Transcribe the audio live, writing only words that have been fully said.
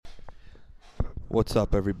What's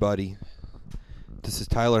up, everybody? This is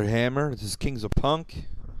Tyler Hammer. This is Kings of Punk.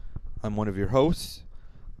 I'm one of your hosts.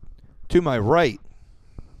 To my right,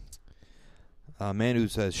 a man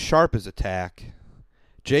who's as sharp as Attack,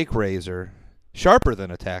 Jake Razor. Sharper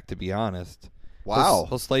than Attack, to be honest. Wow.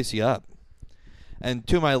 He'll slice you up. And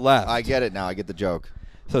to my left. I get it now. I get the joke.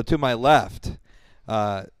 So to my left,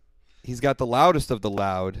 he's got the loudest of the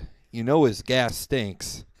loud. You know his gas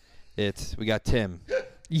stinks. We got Tim.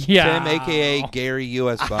 Yeah. Tim, a.k.a. Gary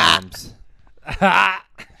U.S. Bombs. I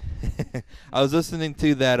was listening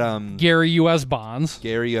to that Gary U.S. Bonds.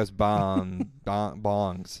 Gary U.S.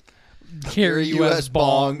 Bongs. Gary U.S.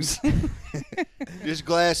 Bongs. This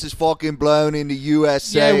glass is fucking blown into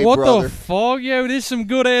USA, Yeah, what brother. the fuck? Yo, this is some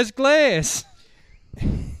good-ass glass.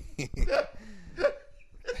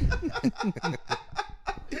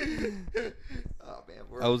 Oh, man,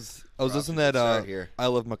 I was listening to that I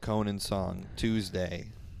Love McConan song Tuesday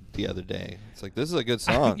the other day. It's like, this is a good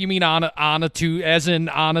song. You mean on a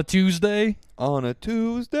Tuesday? On a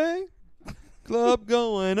Tuesday, club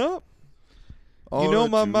going up. On You know a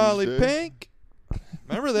my Molly Tuesday. Pink?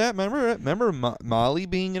 Remember that? Remember Molly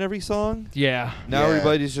being in every song? Yeah. Now Yeah.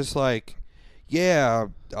 everybody's just like, yeah,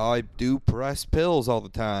 I do press pills all the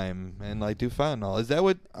time and I do fentanyl. Is that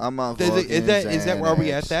what? I'm a Is that where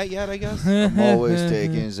we at Xanax. that yet? I guess. I'm always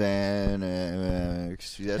taking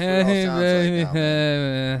Xanax. That's what it all sounds like now,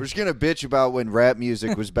 man. We're just going to bitch about when rap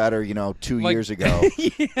music was better, 2 years ago. Yeah,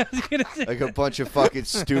 I was gonna say. Like a bunch of fucking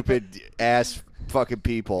stupid ass fucking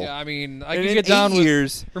people. Yeah, I mean, I And can in get down 8 with.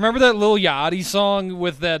 years. Remember that Lil Yachty song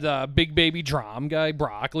with that Big Baby Drum guy,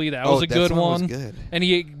 Broccoli? That was a that good song one. was good. And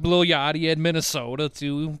Lil Yachty had Minnesota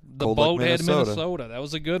too. The Cold like boat had Minnesota. Minnesota. That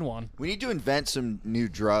was a good one. We need to invent some new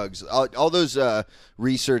drugs. All those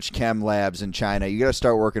research chem labs in China, you got to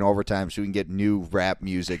start working overtime so we can get new rap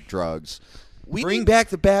music drugs. Bring back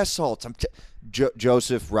the bath salts.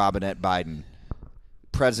 Joseph Robinette Biden,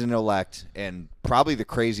 president-elect, and probably the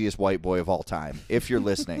craziest white boy of all time. If you're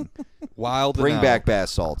listening, Wild. bring and back out. bath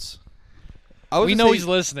salts. We know he's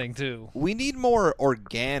listening too. We need more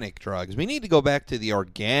organic drugs. We need to go back to the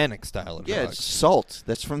organic style of Yeah, drugs. it's salt.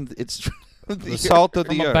 That's from The salt of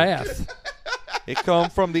From the a earth. bath. It come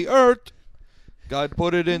from the earth. God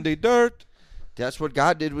put it in the dirt. That's what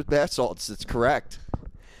God did with bath salts. That's correct.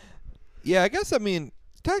 Yeah, I guess,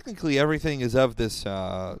 technically everything is of this,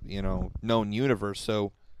 known universe.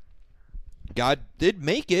 So God did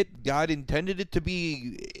make it. God intended it to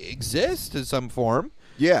exist in some form.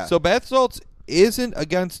 Yeah. So bath salts isn't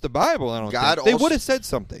against the Bible, I don't think. They would have said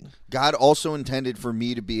something. God also intended for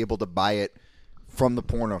me to be able to buy it from the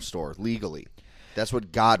porno store legally. That's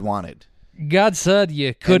what God wanted. God said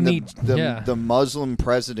you couldn't And eat. the Muslim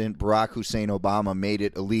president, Barack Hussein Obama, made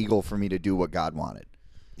it illegal for me to do what God wanted.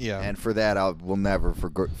 Yeah. And for that, I will never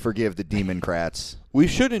forgive the Democrats. We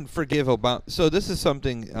shouldn't forgive Obama. So this is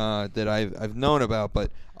something that I've known about,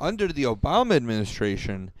 but under the Obama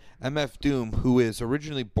administration, MF Doom, who is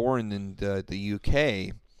originally born in the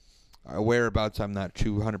UK, whereabouts I'm not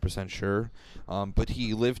 200% sure, but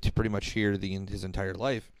he lived pretty much here his entire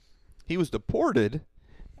life. He was deported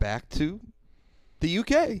back to the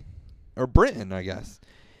UK, or Britain, I guess,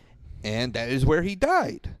 and that is where he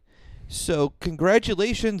died. So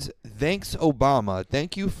congratulations, thanks Obama.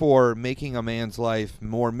 Thank you for making a man's life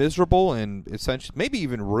more miserable and essentially maybe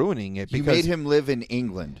even ruining it. You made him live in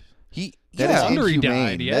England. That is After he inhumane.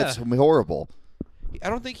 died, yeah. That's horrible. I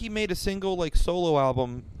don't think he made a single solo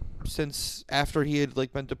album since after he had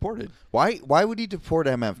been deported. Why would he deport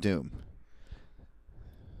MF Doom?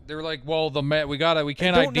 They were like, well, we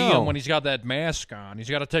can't don't ID know. him when he's got that mask on. He's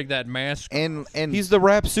got to take that mask. And He's the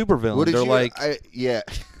rap supervillain. what did They're you? Yeah.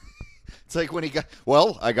 It's like when he got.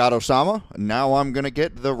 Well, I got Osama. Now I'm gonna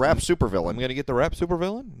get the rap I'm supervillain. going to get the rap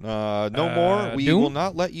supervillain. No more. We Doom? will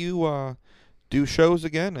not let you do shows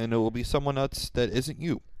again, and it will be someone else that isn't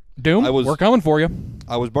you. Doom, we're coming for you.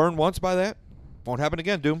 I was burned once by that. Won't happen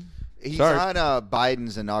again, Doom. He's Sorry. on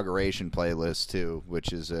Biden's inauguration playlist too,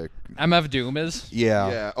 which is a MF Doom is.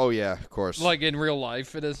 Yeah. Oh yeah, of course. Like in real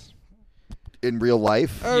life, it is. in real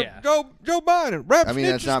life. Yeah. Joe Biden. Rap I mean,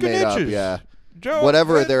 that's snitches, not made up. snitches. Yeah. Joe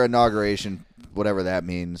Whatever Biden. their inauguration, whatever that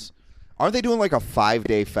means. Aren't they doing like a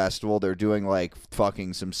 5-day festival? They're doing like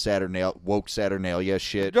fucking some woke Saturnalia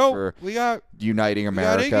shit for we got uniting We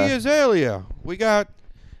got Iggy America. Azalea. We got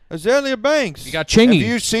Azalea Banks. You got Have Chingy.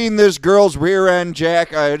 you seen this girl's rear end, Jack?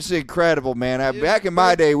 It's incredible, man. Back in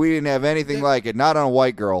my day, we didn't have anything like it. Not on a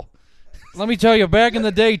white girl. Let me tell you, back in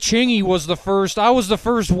the day, Chingy was the first. I was the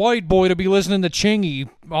first white boy to be listening to Chingy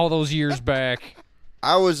all those years back.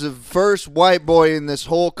 I was the first white boy in this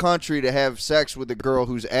whole country to have sex with a girl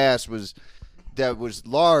whose ass was that was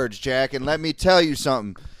large, Jack. And let me tell you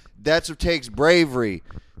something. That's what takes bravery.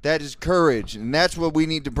 That is courage, and that's what we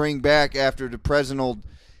need to bring back after the president.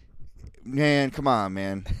 Man, come on,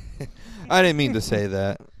 man. I didn't mean to say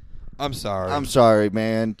that. I'm sorry. I'm sorry,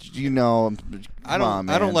 man. You know, I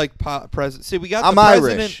don't like president. See, we got I'm the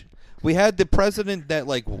president. Irish. We had the president that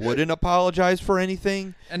like wouldn't apologize for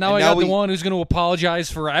anything, and now I got the one who's going to apologize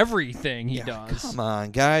for everything he does. Come on,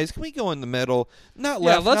 guys, can we go in the middle? Not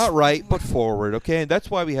left, not right, but forward. Okay, and that's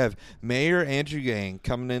why we have Mayor Andrew Yang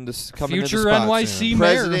coming into future spot NYC soon.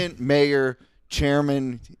 President, Mayor,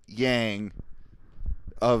 Chairman Yang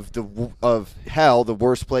of hell, the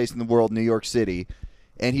worst place in the world, New York City,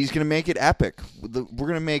 and he's going to make it epic. We're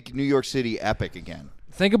going to make New York City epic again.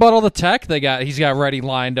 Think about all the tech he's got ready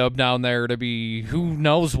lined up down there to be, who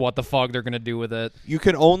knows what the fuck they're going to do with it. You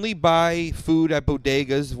can only buy food at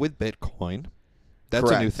bodegas with Bitcoin. That's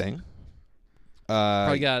Correct. A new thing.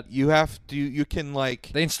 You can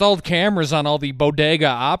like... They installed cameras on all the bodega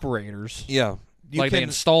operators. Yeah. They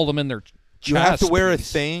installed them in their chest. You have to wear a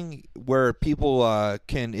thing where people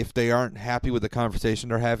can, if they aren't happy with the conversation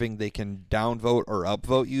they're having, they can downvote or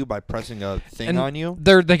upvote you by pressing a thing on you.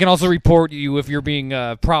 They can also report you if you're being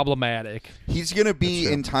problematic. He's going to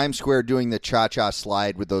be in Times Square doing the cha-cha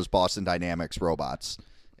slide with those Boston Dynamics robots,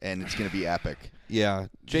 and it's going to be epic. Yeah.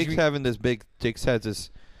 Jake's has this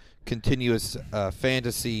continuous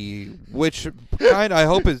fantasy, which I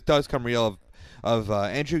hope it does come real, of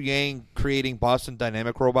Andrew Yang creating Boston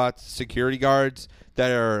Dynamic robots, security guards that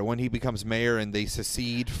are, when he becomes mayor and they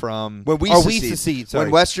secede from... When we secede. Sorry.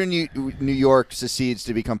 When Western New York secedes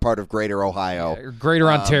to become part of Greater Ohio. Or Greater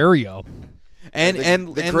Ontario. And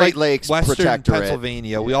the Great Lakes Western Protectorate.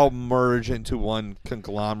 Pennsylvania. We all merge into one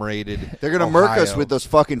conglomerated They're going to murk us with those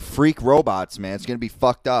fucking freak robots, man. It's going to be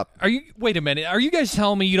fucked up. Wait a minute. Are you guys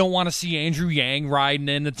telling me you don't want to see Andrew Yang riding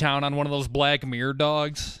into town on one of those Black Mirror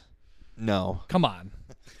dogs? No. Come on.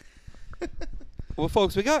 Well,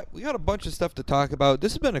 folks, we got a bunch of stuff to talk about.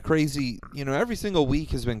 This has been a crazy, every single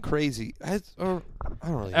week has been crazy.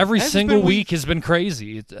 Every single week has been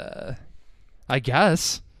crazy. I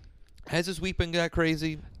guess. Has this week been that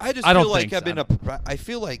crazy? I feel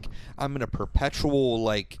like I'm in a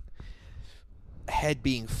perpetual head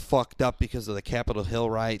being fucked up because of the Capitol Hill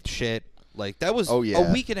riot shit. Like, that was a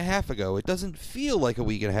week and a half ago. It doesn't feel like a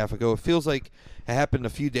week and a half ago. It feels like it happened a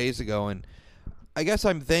few days ago. And I guess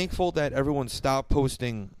I'm thankful that everyone stopped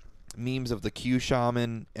posting memes of the Q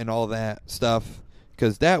shaman and all that stuff,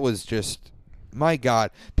 because that was just, my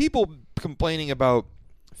God. People complaining about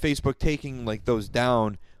Facebook taking, those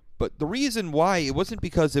down. But the reason why, it wasn't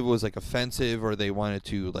because it was offensive or they wanted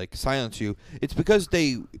to silence you. It's because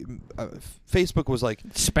Facebook was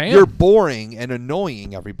spam. You're boring and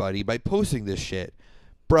annoying everybody by posting this shit.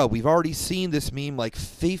 Bro, we've already seen this meme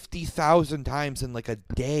 50,000 times in a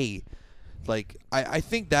day. I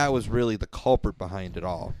think that was really the culprit behind it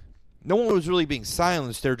all. No one was really being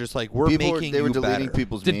silenced. They're just they were deleting better.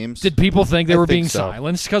 people's memes. Did people think they were being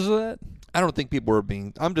silenced because of that? I don't think people were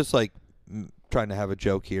being. I'm just trying to have a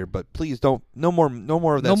joke here, but please don't. No more of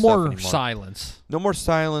that. No stuff more anymore. silence. No more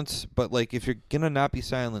silence. But if you're gonna not be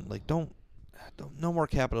silent, don't. No more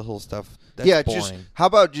Capitol Hill stuff. That's boring. How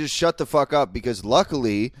about just shut the fuck up? Because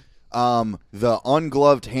luckily, the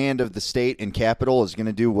ungloved hand of the state and Capitol is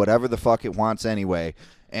gonna do whatever the fuck it wants anyway.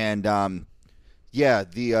 And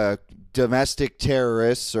the domestic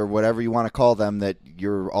terrorists or whatever you want to call them that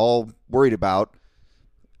you're all worried about.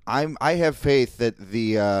 I have faith that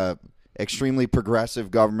the extremely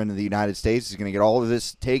progressive government of the United States is going to get all of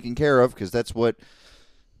this taken care of, because that's what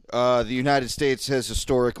the United States has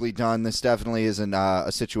historically done. This definitely isn't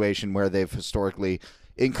a situation where they've historically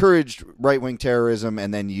encouraged right-wing terrorism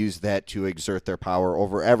and then used that to exert their power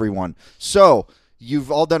over everyone. So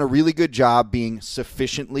you've all done a really good job being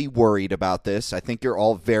sufficiently worried about this. I think you're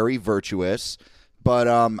all very virtuous. But,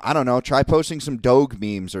 I don't know, try posting some Doge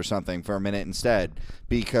memes or something for a minute instead.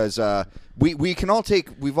 Because we can all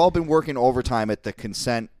we've all been working overtime at the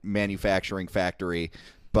consent manufacturing factory.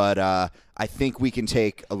 But I think we can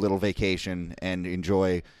take a little vacation and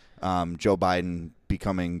enjoy Joe Biden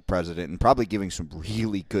becoming president and probably giving some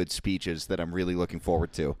really good speeches that I'm really looking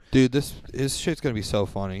forward to. Dude, his shit's going to be so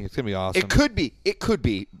funny. It's going to be awesome. It could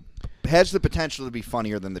be. Has the potential to be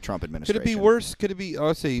funnier than the Trump administration. Could it be worse? Could it be,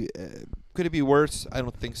 honestly, could it be worse? I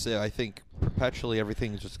don't think so. I think perpetually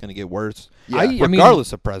everything is just going to get worse,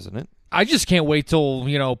 regardless of president. I just can't wait till,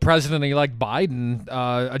 President-elect Biden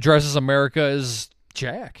addresses America as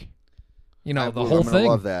Jack. The whole thing.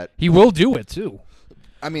 Love that. He will do it, too.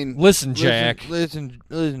 I mean, listen, Jack. Listen,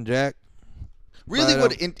 Jack.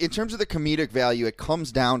 Really, in terms of the comedic value, it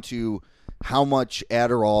comes down to how much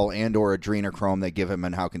Adderall and or adrenochrome they give him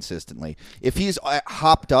and how consistently. If he's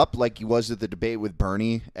hopped up like he was at the debate with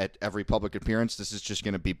Bernie at every public appearance, this is just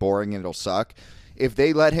going to be boring and it'll suck. If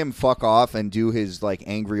they let him fuck off and do his like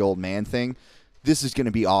angry old man thing, this is going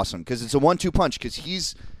to be awesome because it's a 1-2 punch because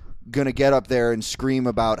he's going to get up there and scream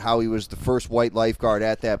about how he was the first white lifeguard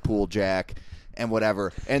at that pool, Jack, and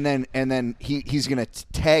whatever. And then he's going to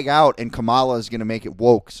tag out and Kamala is going to make it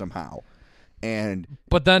woke somehow.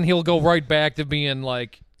 But then he'll go right back to being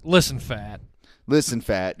like, listen, fat,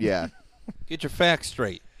 yeah. Get your facts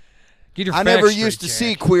straight. Get your I facts never straight, used to Jack.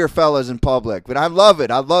 see queer fellas in public, but I love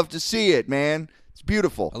it. I love to see it, man. It's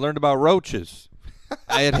beautiful. I learned about roaches.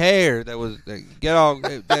 I had hair that was get all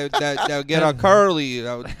curly.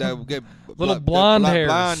 That would get Little blonde hairs.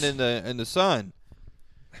 blonde in the sun.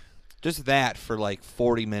 Just that for like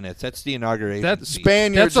 40 minutes. That's the inauguration. The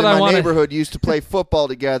Spaniards in my neighborhood used to play football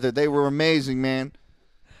together. They were amazing, man.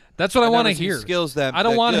 That's what I want to never seen hear. Skills that I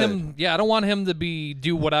don't that want good. him. Yeah, I don't want him to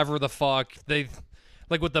do whatever the fuck they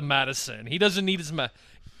like with the medicine. He doesn't need his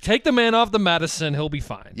take the man off the medicine. He'll be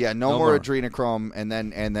fine. Yeah, no more adrenochrome, and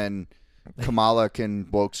then Kamala can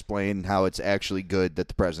explain how it's actually good that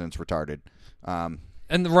the president's retarded.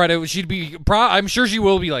 And right, she'd be. I'm sure she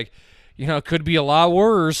will be like, it could be a lot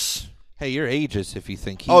worse. Hey, you're ageist if you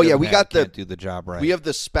think he can't do the job right. We have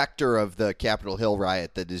the specter of the Capitol Hill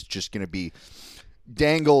riot that is just going to be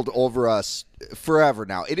dangled over us forever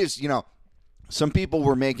now. It is, some people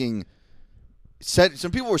were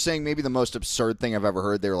saying maybe the most absurd thing I've ever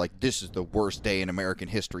heard. They were like, this is the worst day in American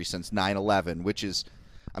history since 9/11, which is,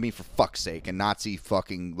 I mean, for fuck's sake, a Nazi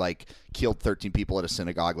fucking, killed 13 people at a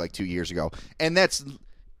synagogue 2 years ago. And that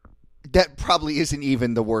probably isn't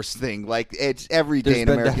even the worst thing. It's every day in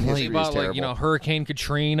American history is terrible. Hurricane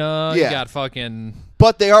Katrina. Yeah. You got fucking.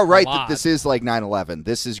 But they are right that this is like 9/11.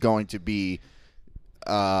 This is going to be it's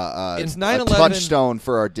a 9/11 touchstone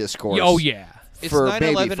for our discourse. Oh, yeah. It's for 9/11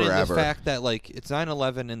 maybe in the forever. fact that it's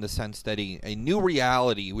 9/11 in the sense that a new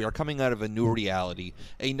reality. We are coming out of a new reality.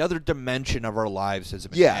 Another dimension of our lives has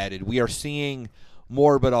been added. We are seeing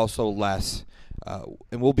more, but also less,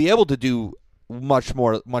 and we'll be able to do much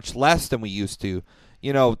less than we used to.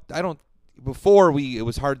 Before it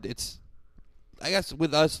was hard. I guess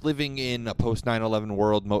with us living in a post 9/11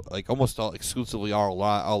 world, almost all exclusively all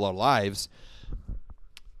our lives.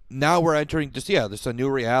 Now we're entering there's a new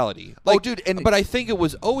reality. But I think it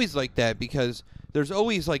was always like that because there's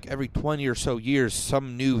always every 20 or so years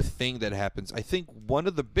some new thing that happens. I think one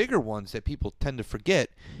of the bigger ones that people tend to forget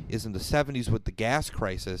is in the 70s with the gas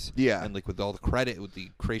crisis. Yeah. And with all the credit, with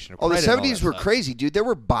the creation of the credit. 70s were crazy, dude. There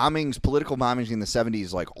were political bombings in the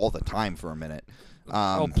 70s all the time for a minute.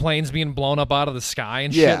 Planes being blown up out of the sky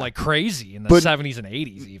and yeah. shit like crazy in the 70s and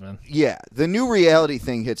 80s even. Yeah. The new reality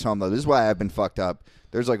thing hits home, though. This is why I've been fucked up.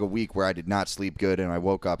 There's a week where I did not sleep good, and I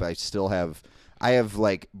woke up. I have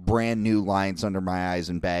brand new lines under my eyes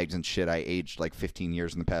and bags and shit. I aged 15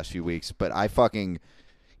 years in the past few weeks, but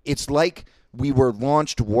it's like we were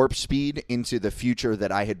launched warp speed into the future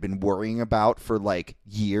that I had been worrying about for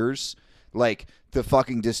years. The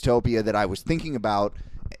fucking dystopia that I was thinking about,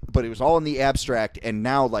 but it was all in the abstract, and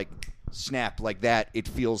now snap like that, it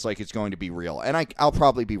feels like it's going to be real. And I'll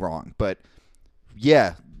probably be wrong, but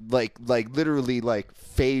yeah, literally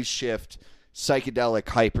phase shift, psychedelic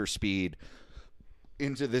hyperspeed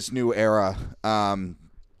into this new era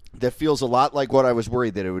that feels a lot like what I was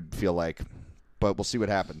worried that it would feel like, but we'll see what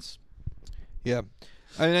happens. Yeah.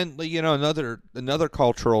 And then, another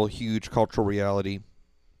huge cultural reality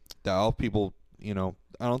that all people, I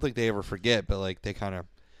don't think they ever forget, but they kind of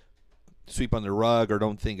sweep under the rug or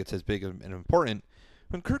don't think it's as big and important.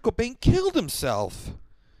 When Kurt Cobain killed himself.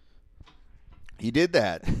 He did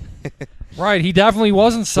that. Right, he definitely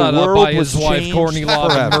wasn't set up by his wife, Courtney Love,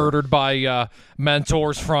 and forever. murdered by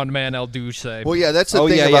Mentor's frontman, El Duce. Well, yeah, that's the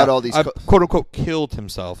thing about all these... quote-unquote killed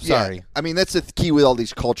himself. Sorry. Yeah, I mean, that's the key with all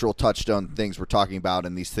these cultural touchstone things we're talking about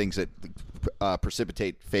and these things that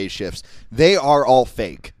precipitate phase shifts. They are all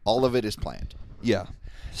fake. All of it is planned. Yeah.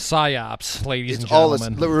 Psyops, ladies and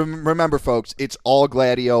gentlemen. Remember, folks, it's all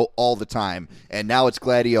Gladio all the time, and now it's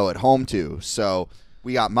Gladio at home, too. So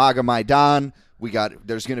we got MAGA Maidan...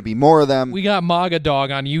 There's going to be more of them. We got MAGA Dog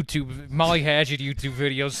on YouTube, Molly Hatchet YouTube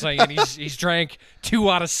videos saying he's drank 2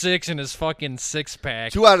 out of 6 in his fucking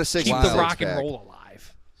 6-pack. 2 out of 6. Keep the rock and roll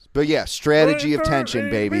alive. But yeah, strategy of tension,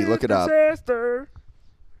 baby. Look it up.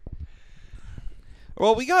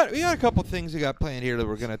 Well, we got a couple things we got planned here that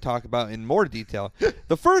we're going to talk about in more detail.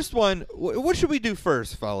 The first one, what should we do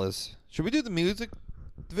first, fellas? Should we do the music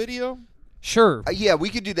video? Sure. Yeah, we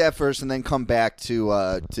could do that first and then come back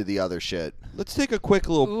to the other shit. Let's take a quick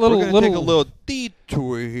we're going to take a little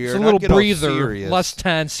detour here. It's a not little get all breather, serious. less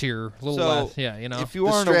tense here. A little So, less, yeah, you know. If you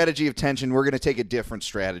The aren't strategy of tension, we're going to take a different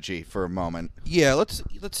strategy for a moment. Yeah, let's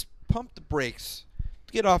pump the brakes.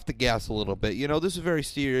 Get off the gas a little bit. You know, this is very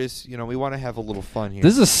serious. You know, we want to have a little fun here.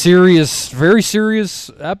 This is a serious, very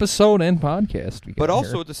serious episode and podcast. We got but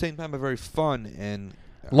also here. at the same time, a very fun and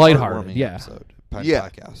Lighthearted, heartwarming yeah. episode, Yeah.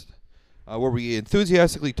 podcast, where we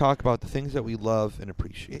enthusiastically talk about the things that we love and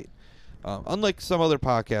appreciate. Unlike some other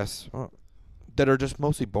podcasts that are just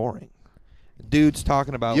mostly boring. Dudes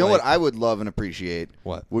talking about You know what I would love and appreciate?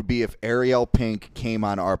 What? Would be if Ariel Pink came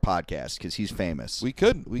on our podcast because he's famous. We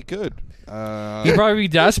could. He'd probably be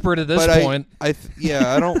desperate at this point. I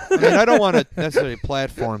don't want to necessarily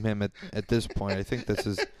platform him at this point. I think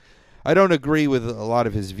I don't agree with a lot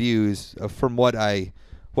of his views from what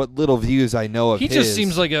little views I know of He his. just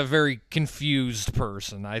seems like a very confused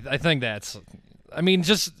person. I think that's, I mean,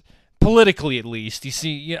 just politically at least.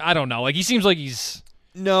 I don't know. Like, he seems like he's...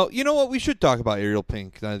 No, you know what? We should talk about Ariel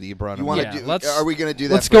Pink now that you brought him up. Are we going to do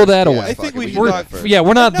that Let's first? go that Yeah, way. I think we should do do that it first. Yeah,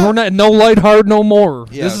 we're not no lighthearted no more.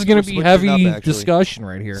 Yeah, This is going to be we're heavy switching up, actually. discussion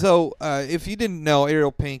right here. So, if you didn't know,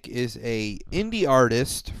 Ariel Pink is a indie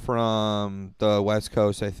artist from the West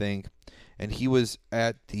Coast, I think, and he was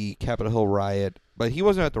at the Capitol Hill riot, but he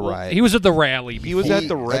wasn't at the riot. He was at the rally. He was before. at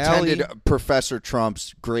the rally. Attended Professor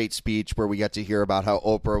Trump's great speech where we got to hear about how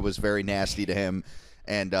Oprah was very nasty to him.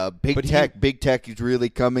 And big tech is really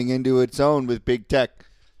coming into its own with big tech.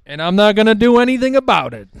 And I'm not going to do anything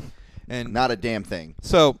about it. And not a damn thing.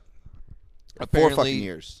 So, 4 apparently, fucking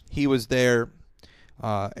years. He was there.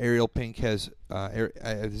 Ariel Pink has, I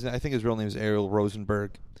think his real name is Ariel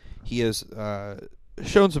Rosenberg. He has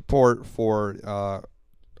shown support for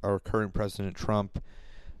our current President Trump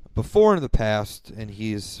before in the past, and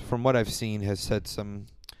he's, from what I've seen, has said some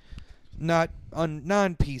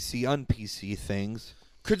non-PC, un-PC things.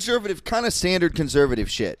 Conservative, kind of standard conservative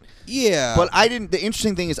shit. Yeah. But the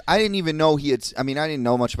interesting thing is I didn't even know I didn't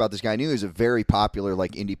know much about this guy. I knew he was a very popular,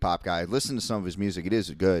 like, indie pop guy. I listened to some of his music. It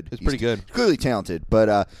is good. It's pretty good. Clearly talented.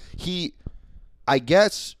 But I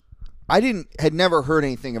guess had never heard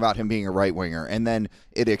anything about him being a right-winger. And then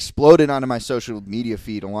it exploded onto my social media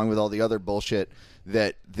feed along with all the other bullshit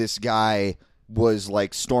that this guy was,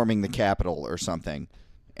 like, storming the Capitol or something.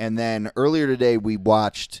 And then earlier today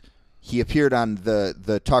he appeared on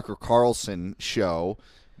the Tucker Carlson show,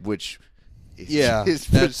 which is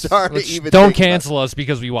bizarre to even Don't think cancel us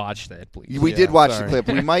because we watched that, please. We did watch sorry. the clip.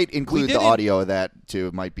 We might include the audio of that, too.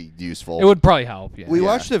 It might be useful. It would probably help, yeah. We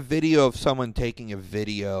watched a video of someone taking a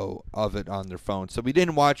video of it on their phone. So we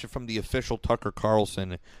didn't watch it from the official Tucker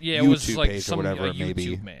Carlson it YouTube was like page or whatever it may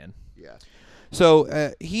be. YouTube man. Yeah.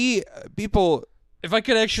 So people... If I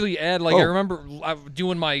could actually add, like, I remember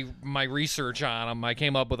doing my research on him, I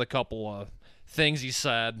came up with a couple of things he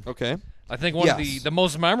said. Okay. I think one of the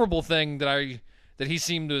most memorable thing that he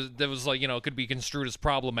seemed to, that was, like, could be construed as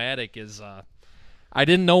problematic is I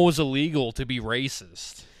didn't know it was illegal to be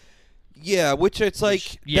racist. Yeah,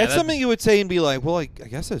 that's something you would say and be like, well, I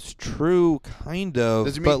guess that's true, kind of.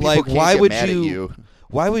 Doesn't mean but people like, can't why get would mad at you?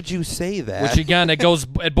 Why would you say that? Which again,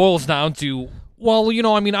 it boils down to, well,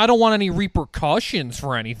 I mean, I don't want any repercussions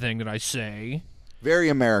for anything that I say. Very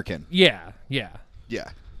American. Yeah. Yeah.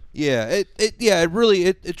 It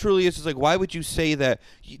really truly is. It's like, why would you say that?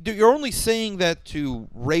 You're only saying that to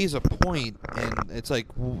raise a point, and it's like,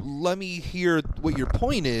 let me hear what your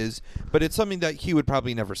point is. But it's something that he would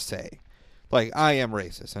probably never say. Like, I am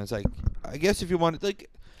racist, and it's like, I guess if you want to, like,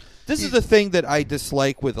 this is the thing that I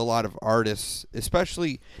dislike with a lot of artists,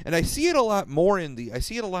 especially, and I see it a lot more as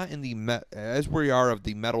we are of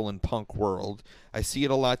the metal and punk world. I see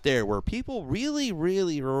it a lot there where people really,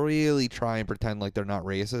 really, really try and pretend like they're not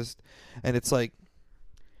racist, and it's like,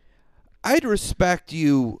 I'd respect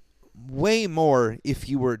you way more if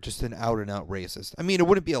you were just an out-and-out racist. I mean, it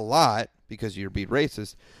wouldn't be a lot because you're being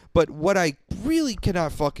racist, but what I really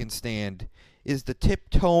cannot fucking stand is the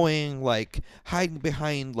tiptoeing, like, hiding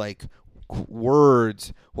behind, like,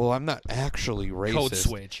 words. Well, I'm not actually racist. Code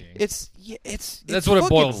switching. It's that's what it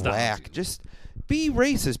boils down down to. Just be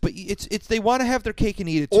racist, but it's they want to have their cake and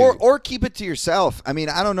eat it too. Or keep it to yourself. I mean,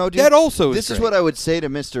 I don't know, dude. That also This is great. what I would say to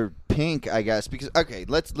Mr. Pink, I guess, because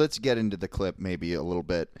let's get into the clip maybe a little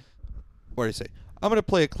bit. What do you say? I'm going to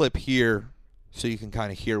play a clip here so you can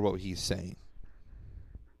kind of hear what he's saying.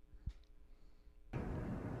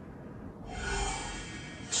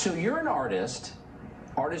 So you're an artist.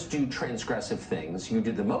 Artists do transgressive things. You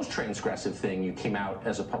did the most transgressive thing. You came out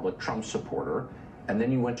as a public Trump supporter, and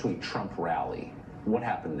then you went to a Trump rally. What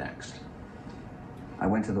happened next? I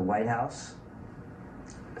went to the White House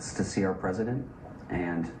to see our president,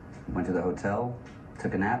 and went to the hotel,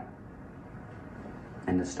 took a nap.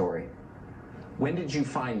 End of story. When did you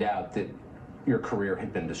find out that your career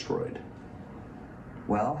had been destroyed?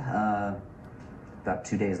 Well, about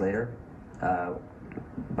 2 days later.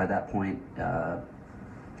 By that point,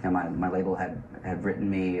 my label had written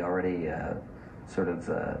me already, sort of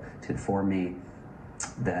to inform me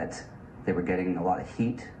that they were getting a lot of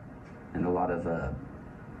heat and a lot of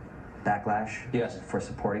backlash for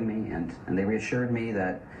supporting me, and they reassured me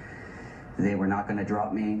that they were not going to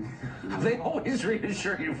drop me. They always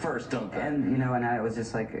reassure you first, don't they? And and I was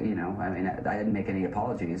just like, I didn't make any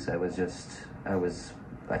apologies. I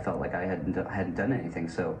felt like I hadn't done anything.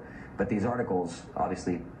 So, but these articles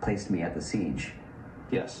obviously placed me at the siege.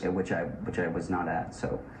 Yes. Which I was not at.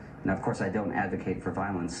 So, and of course I don't advocate for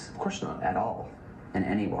violence. Of course not. At all. In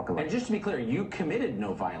any walk of life. And just to be clear, you committed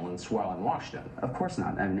no violence while in Washington. Of course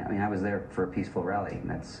not. I mean, I was there for a peaceful rally. And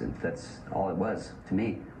that's all it was to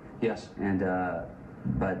me. Yes. And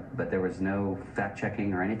but there was no fact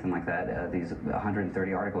checking or anything like that. These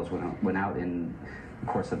 130 articles went out in the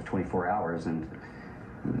course of 24 hours, and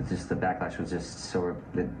just the backlash was just sort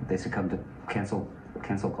of they succumbed to cancel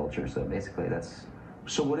culture. So basically, that's.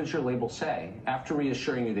 So what did your label say after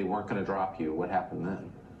reassuring you they weren't going to drop you? What happened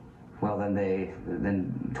then? Well,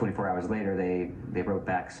 then 24 hours later, they wrote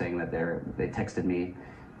back saying that they texted me,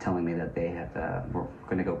 telling me that they were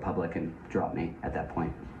going to go public and drop me at that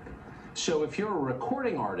point. So if you're a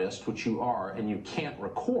recording artist, which you are, and you can't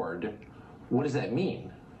record, what does that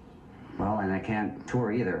mean? Well, and I can't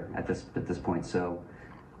tour either at this point, so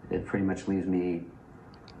it pretty much leaves me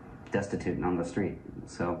destitute and on the street.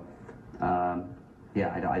 So,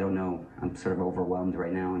 yeah, I don't know. I'm sort of overwhelmed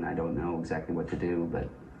right now, and I don't know exactly what to do, but...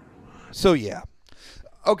 So, yeah.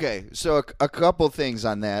 Okay, so a couple things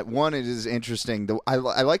on that. One, it is interesting. I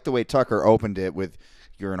like the way Tucker opened it with,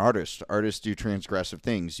 you're an artist. Artists do transgressive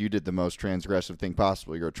things. You did the most transgressive thing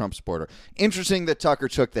possible. You're a Trump supporter. Interesting that Tucker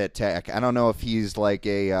took that tack. I don't know if he's like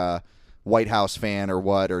a White House fan or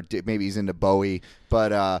what, or maybe he's into Bowie,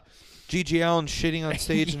 but... G.G. Allen shitting on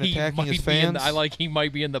stage and attacking his fans? He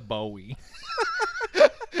might be in the Bowie.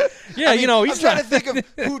 Yeah, he's I'm trying to think of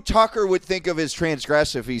who Tucker would think of as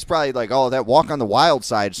transgressive. He's probably like, oh, that Walk on the Wild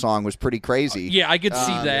Side song was pretty crazy. Yeah, I could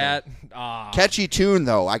see that. Catchy tune,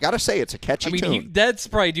 though. I got to say, it's a catchy tune. That's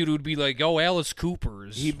probably dude who would be like, oh, Alice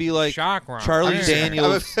Cooper's. He'd be like Shock Rock. Charlie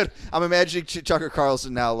Daniels. I'm imagining Tucker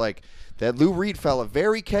Carlson now like, that Lou Reed fella,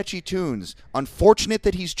 very catchy tunes. Unfortunate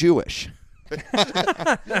that he's Jewish.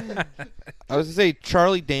 I was going to say,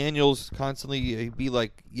 Charlie Daniels constantly, he'd be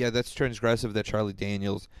like, yeah, that's transgressive that Charlie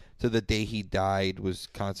Daniels, to the day he died, was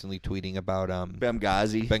constantly tweeting about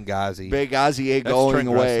Benghazi. Benghazi ain't going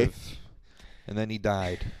away. And then he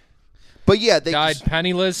died. But yeah, they died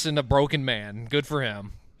penniless and a broken man. Good for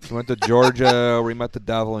him. He went to Georgia where he met the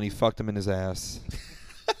devil and he fucked him in his ass.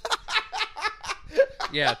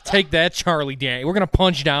 Yeah, take that, Charlie Daniels. We're going to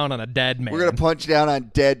punch down on a dead man. We're going to punch down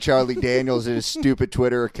on dead Charlie Daniels and his stupid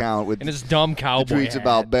Twitter account with and his dumb cowboy tweets hat.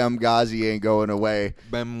 about Benghazi ain't going away.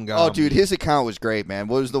 Oh, dude, his account was great, man.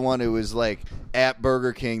 What was the one? It was like, at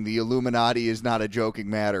Burger King, the Illuminati is not a joking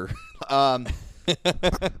matter. Wow,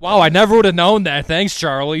 I never would have known that. Thanks,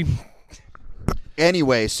 Charlie.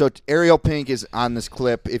 Anyway, so Ariel Pink is on this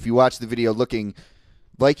clip. If you watch the video, looking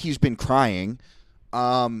like he's been crying.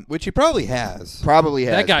 Which he probably has.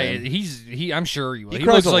 That guy, been. I'm sure he looks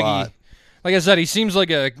cries a like lot. Like I said, he seems like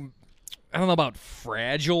I don't know about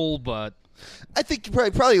fragile, but I think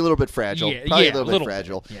probably a little bit fragile. Yeah, probably yeah, a little bit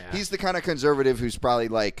fragile. Yeah. He's the kind of conservative who's probably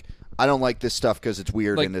like, I don't like this stuff because it's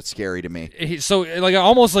weird and it's scary to me. So, like,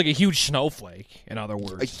 almost like a huge snowflake, in other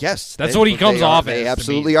words. Yes. That's what he comes off as. They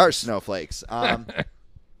absolutely are snowflakes.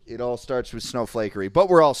 It all starts with snowflakery, but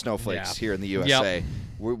we're all snowflakes here in the USA. Yep.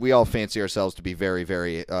 We all fancy ourselves to be very,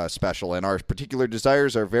 very special, and our particular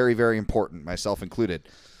desires are very, very important, myself included.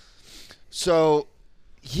 So,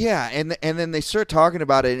 yeah, and then they start talking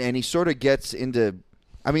about it, and he sort of gets into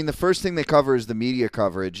 – I mean, the first thing they cover is the media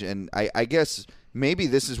coverage, and I guess maybe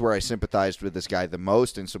this is where I sympathized with this guy the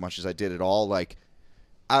most in so much as I did it all. Like,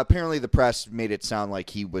 apparently the press made it sound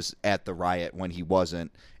like he was at the riot when he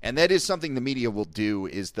wasn't, and that is something the media will do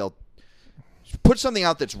is they'll put something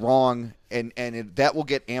out that's wrong, and that will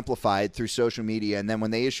get amplified through social media, and then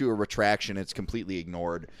when they issue a retraction, it's completely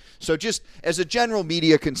ignored. So just as a general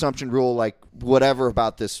media consumption rule, like whatever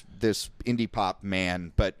about this indie pop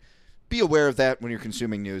man, but be aware of that when you're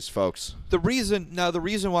consuming news, folks. The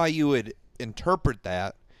reason why you would interpret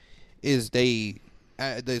that is the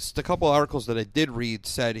couple articles that I did read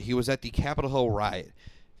said he was at the Capitol Hill riot,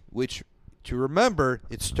 which to remember,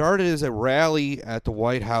 it started as a rally at the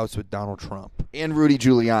White House with Donald Trump. And Rudy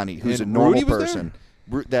Giuliani, who's And a normal Rudy was person.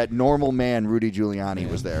 That normal man, Rudy Giuliani,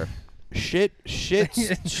 was there. Shit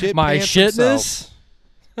My pants himself. shitness.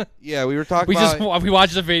 Yeah, we were talking We about... we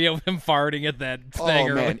watched a video of him farting at that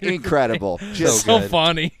thing. Oh, man, earlier. incredible. Just so good.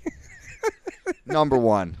 funny. number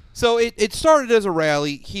one. So it started as a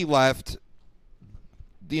rally. He left.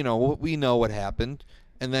 You know, we know what happened.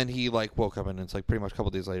 And then he, like, woke up, and it's, like, pretty much a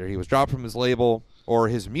couple days later, he was dropped from his label, or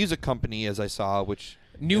his music company, as I saw, which...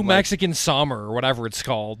 New Mexican Summer, or whatever it's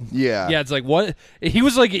called. Yeah. Yeah, it's like, what? He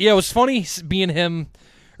was like, yeah, it was funny being him,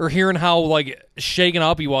 or hearing how, like, shaken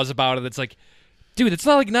up he was about it. It's like, dude, it's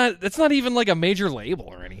not even, like, a major label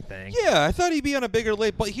or anything. Yeah, I thought he'd be on a bigger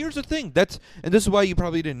label. But here's the thing. And this is why you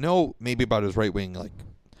probably didn't know, maybe, about his right-wing, like,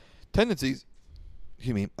 tendencies,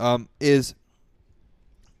 is...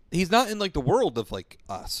 He's not in, like, the world of, like,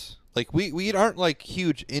 us. Like, we aren't, like,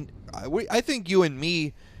 huge I think you and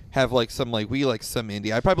me have, like, some, like, we like some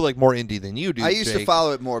indie. I probably like more indie than you do, I used to Jake.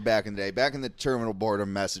 follow it more back in the day. Back in the terminal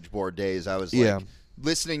boredom message board days, I was, like,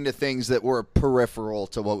 listening to things that were peripheral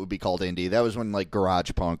to what would be called indie. That was when, like,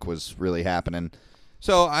 garage punk was really happening.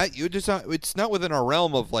 So, it's not within our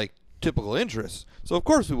realm of, like, typical interests. So, of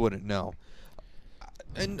course we wouldn't know.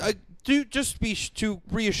 And to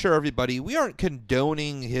reassure everybody, we aren't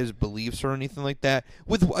condoning his beliefs or anything like that.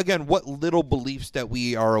 With, again, what little beliefs that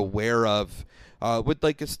we are aware of, with,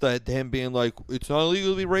 like, him being like, it's not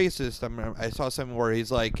illegal to be racist. I saw something where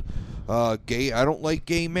he's like, gay. I don't like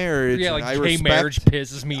gay marriage. Yeah, and like, gay marriage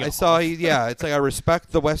pisses me off. I saw. It's like, I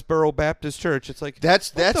respect the Westboro Baptist Church. It's like, what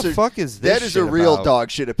the fuck is this? That is a shit real about?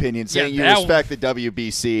 dog shit opinion, saying you respect the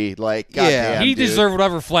WBC. Like, goddamn, he dude. deserved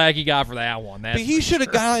whatever flag he got for that one. But he should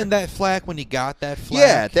have gotten that flack when he got that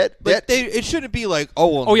flag. Yeah, it shouldn't be like,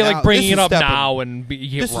 oh, well, like now, bringing this it is up stepping- now and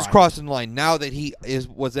This is crossing the line now that he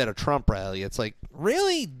was at a Trump rally. It's like,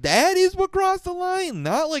 really? That is what crossed the line?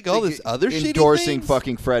 Not like all this other shitty endorsing things?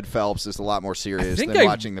 fucking Fred Phelps is a lot more serious think than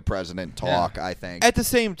watching the president talk. I think. At the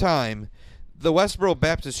same time, the Westboro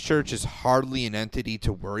Baptist Church is hardly an entity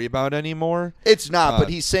to worry about anymore. It's not, but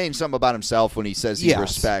he's saying something about himself when he says he Yes.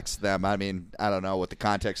 respects them. I mean, I don't know what the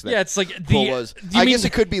context of that it's like quote was. I guess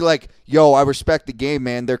it could be like, yo, I respect the game,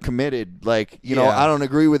 man. They're committed. Like, you know, I don't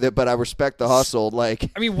agree with it, but I respect the hustle. Like,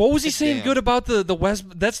 I mean, what was he saying Damn. good about the West?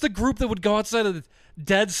 That's the group that would go outside of the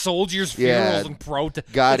dead soldiers' funerals and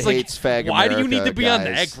protest. God It's like, hates fag why do you need America, to be on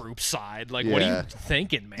guys. that group side? Like, what are you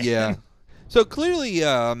thinking, man? Yeah. So clearly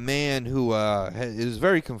a man who is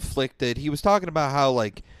very conflicted. He was talking about how,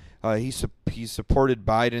 like, he supported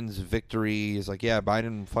Biden's victory. He's like, yeah,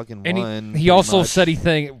 Biden fucking And won. he also said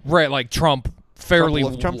like Trump fairly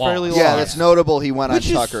Trump lost. fairly yeah, lost. that's notable. He went Which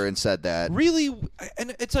on is Tucker and said that. Really,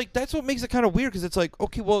 and it's like, that's what makes it kind of weird, because it's like,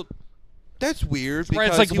 okay, well, that's weird, because Right,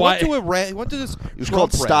 it's like, he why- went to this It was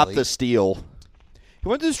Trump called Stop rally. the Steal. He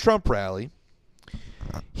went to this Trump rally.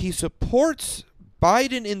 He supports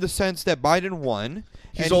Biden in the sense that Biden won,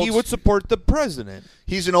 and he would support the president.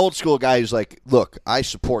 He's an old school guy who's like, look, I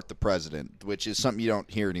support the president, which is something you don't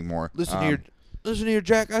hear anymore. Listen here,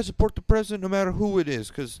 Jack. I support the president no matter who it is,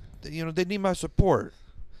 because they need my support.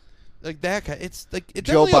 Like that guy. It's like it's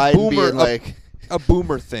Joe definitely Biden a boomer, being like, a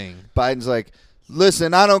boomer thing. Biden's like,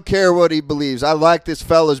 listen, I don't care what he believes. I like this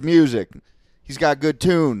fella's music. He's got good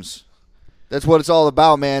tunes. That's what it's all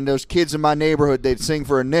about, man. Those kids in my neighborhood, they'd sing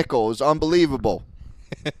for a nickel. It was unbelievable.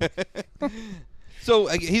 So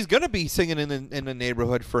he's going to be singing in the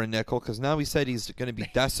neighborhood for a nickel, because now he said he's going to be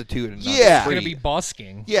destitute and Yeah. He's going to be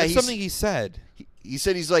busking. Yeah, That's something he said. He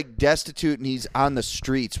said he's like destitute and he's on the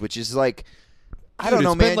streets, which is like, I Dude, don't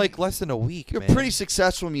know, it's man. been like less than a week. You're man. a pretty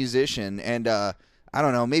successful musician, and I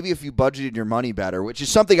don't know, maybe if you budgeted your money better, which is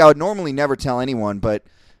something I would normally never tell anyone, but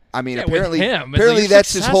I mean, Yeah, apparently, with him, apparently you're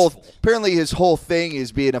that's his whole. successful. Apparently, his whole thing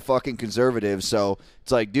is being a fucking conservative. So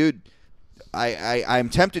it's like, dude, I'm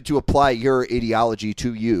tempted to apply your ideology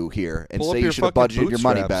to you here and Pull up say you your should have fucking budgeted your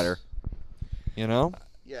money bootstraps. better. You know?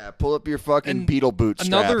 Yeah, pull up your fucking And Beetle boot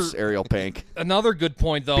another- straps, Ariel Pink. Another good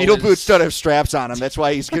point, though. Beetle is boots don't have straps on them. That's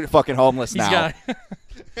why he's fucking homeless he's now. got.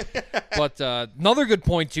 But another good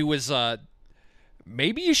point too is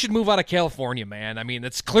maybe you should move out of California, man. I mean,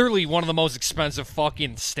 it's clearly one of the most expensive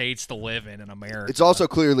fucking states to live in America. It's also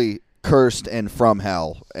clearly cursed and from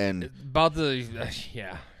hell. And about the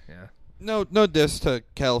yeah. No diss to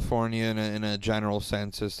California in a general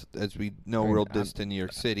sense, as we know, real diss to New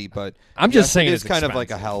York City. But I'm just yes, saying it is it's kind of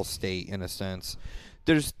like a expensive. hell state in a sense.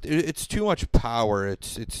 It's too much power.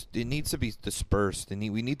 It needs to be dispersed.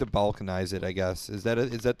 We need to balkanize it, I guess. Is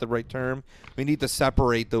that the right term? We need to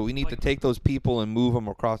separate we need to take those people and move them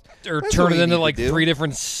across. Or That's turn what it we into need like to do. 3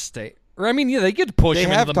 different states. Or I mean, yeah, they could push They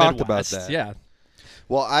him have into the talked about Midwest. that. Yeah.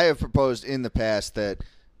 Well, I have proposed in the past that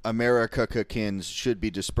America-Kins should be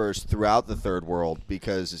dispersed throughout the third world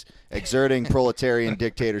because exerting proletarian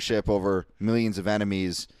dictatorship over millions of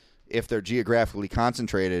enemies, if they're geographically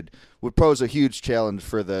concentrated, would pose a huge challenge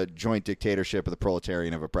for the joint dictatorship of the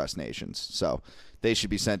proletarian of oppressed nations. So they should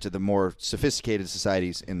be sent to the more sophisticated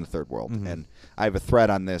societies in the third world. Mm-hmm. And I have a thread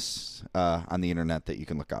on this on the internet that you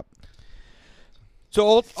can look up.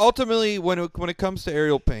 So ultimately, when it comes to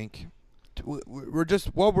Ariel Pink, we're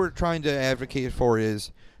just what we're trying to advocate for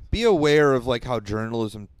is be aware of like how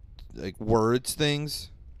journalism like words things.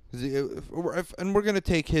 And we're gonna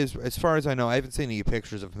take his. As far as I know, I haven't seen any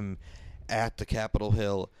pictures of him at the Capitol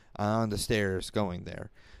Hill on the stairs going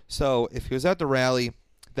there. So if he was at the rally,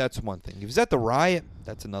 that's one thing. If he was at the riot,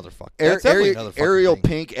 that's another fuck. That's definitely another fucking Ariel thing.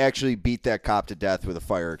 Pink actually beat that cop to death with a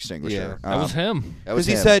fire extinguisher. Yeah. That was him. That was Because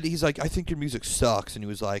he him. said he's like, I think your music sucks, and he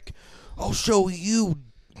was like, I'll show you,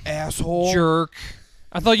 asshole. Jerk.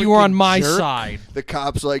 I thought you were on Freaking my jerk. side. The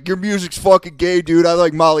cop's like, your music's fucking gay, dude. I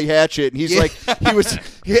like Molly Hatchet. And he's like,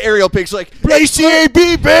 Ariel Pink's like, play CAB,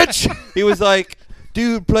 bitch. He was like,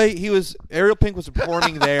 dude, Ariel Pink was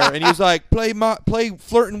performing there, and he was like, play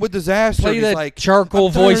Flirtin with Disaster. Play and he's that like, charcoal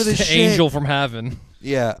 "I'm tired of voiced this shit." angel from heaven.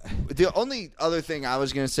 Yeah. The only other thing I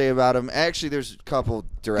was going to say about him, actually, there's a couple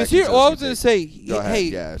Because directions. I was going to say, Go ahead. hey,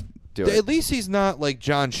 Yeah, do at it. least he's not like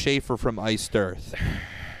John Schaefer from Iced Earth.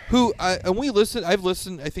 Who I've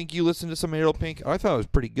listened. I think you listened to some Ariel Pink. I thought it was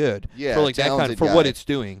pretty good. Yeah, for like that kind talented of, for guy. what it's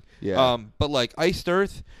doing. Yeah. But like Iced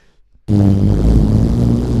Earth,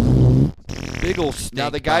 big old stink Now,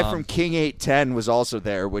 the guy bomb. from King 810 was also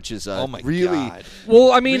there, which is Oh my really God.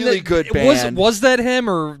 Well, I mean, Really good band. Was that him,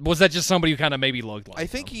 or was that just somebody who kind of maybe looked like I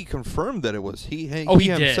think him? he confirmed that it was he He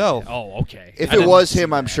himself. did. Oh, okay. If I it didn't was see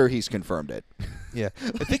him, I'm that. sure he's confirmed it. Yeah,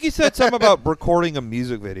 I think he said something about recording a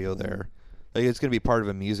music video there. Like it's gonna be part of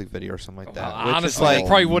a music video or something like that. which is Honestly, like, it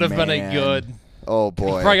probably would have been a man. good. Oh, He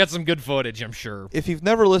boy. probably got some good footage, I'm sure. if you've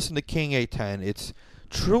never listened to King 810, it's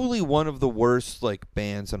truly one of the worst like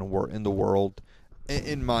bands in the world.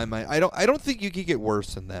 In my mind, I don't think you could get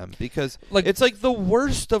worse than them because Like- it's like the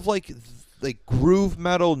worst of like groove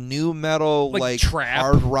metal, new metal, Like like trap.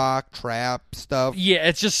 hard rock, trap stuff. Yeah,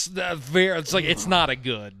 it's just it's like it's not a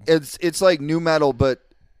good. It's like new metal, but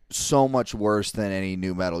so much worse than any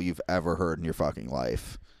new metal you've ever heard in your fucking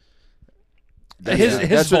life. His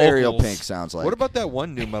That's what Ariel vocals. Pink sounds like. What about that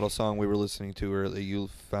one new metal song we were listening to earlier? You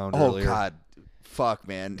found Oh, earlier. God. Fuck,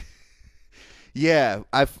 man. Yeah,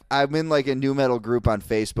 I'm in like a new metal group on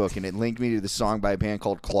Facebook, and it linked me to the song by a band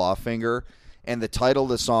called Clawfinger, and the title of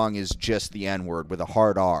the song is just the N-word with a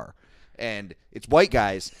hard R. And it's white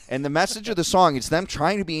guys, and the message of the song is them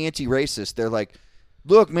trying to be anti-racist. They're like,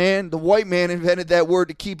 look, man, the white man invented that word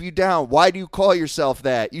to keep you down. Why do you call yourself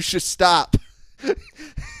that? You should stop.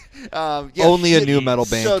 Yeah, Only a new metal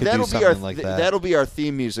band so could do that'll something be like that. That'll be our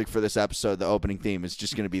theme music for this episode. The opening theme is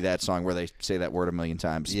just going to be that song where they say that word a million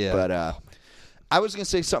times. Yeah. But I was going to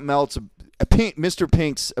say something else. Mr.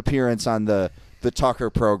 Pink's appearance on the Tucker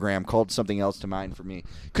program called something else to mind for me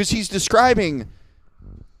because he's describing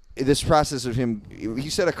this process of him. He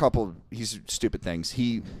said a couple stupid things.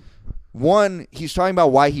 He's talking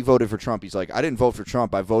about why he voted for Trump. He's like, I didn't vote for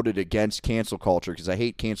Trump. I voted against cancel culture because I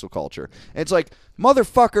hate cancel culture. And it's like,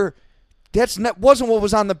 motherfucker, wasn't what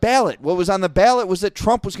was on the ballot. What was on the ballot was that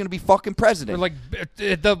Trump was going to be fucking president. Or like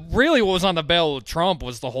really what was on the ballot with Trump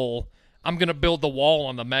was the whole I'm gonna build the wall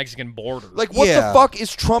on the Mexican border. Like, what Yeah. the fuck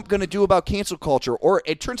is Trump going to do about cancel culture? Or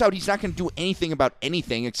it turns out he's not going to do anything about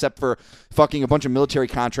anything except for fucking a bunch of military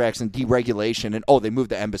contracts and deregulation. And, they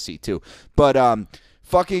moved the embassy, too. But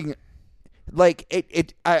fucking, like,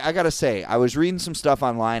 I got to say, I was reading some stuff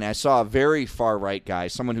online. I saw a very far-right guy,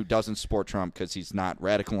 someone who doesn't support Trump because he's not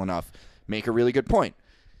radical enough, make a really good point.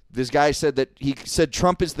 This guy said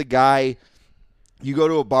Trump is the guy. You go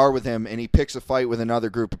to a bar with him, and he picks a fight with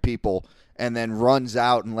another group of people and then runs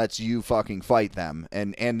out and lets you fucking fight them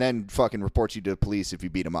and then fucking reports you to the police if you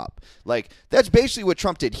beat him up. Like, that's basically what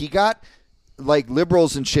Trump did. He got, like,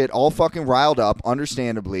 liberals and shit all fucking riled up,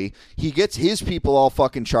 understandably. He gets his people all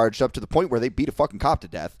fucking charged up to the point where they beat a fucking cop to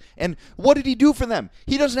death. And what did he do for them?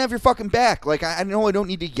 He doesn't have your fucking back. Like, I know I don't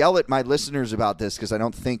need to yell at my listeners about this because I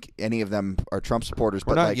don't think any of them are Trump supporters.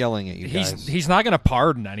 We're but not like, yelling at you guys. he's not gonna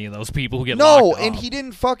pardon any of those people who get no, locked and up. he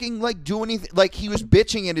didn't fucking like do anything. Like, he was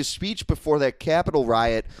bitching in his speech before that Capitol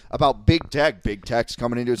riot about big tech. Big tech's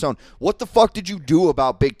coming into its own. What the fuck did you do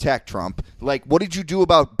about big tech, Trump? Like, what did you do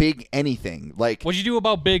about big anything? Like, What'd you do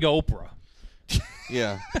about Big Oprah?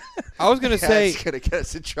 Yeah. I was going to say that's gonna get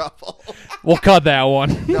us in trouble. We'll cut that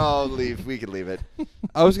one. No, leave. We can leave it.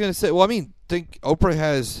 I was going to say, well, I mean, think Oprah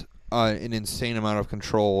has an insane amount of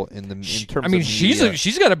control in terms. I mean, of media.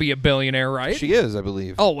 she's got to be a billionaire, right? She is, I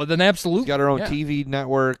believe. Oh, well, then absolutely. She's got her own TV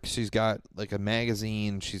network. She's got like a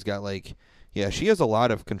magazine. She's got like, she has a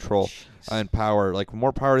lot of control and power, like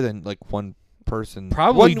more power than like one person.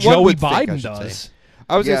 Probably one Joey would think, Biden I should does. say.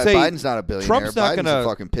 I was gonna say Biden's not a billionaire. Trump's not Biden's gonna a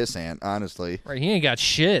fucking pissant, honestly. Right, he ain't got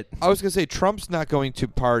shit. I was gonna say Trump's not going to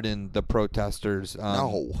pardon the protesters.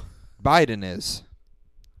 No. Biden is.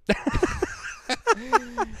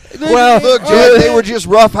 Well, look, Jack, they were just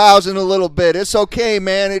roughhousing a little bit. It's okay,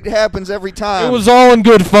 man. It happens every time. It was all in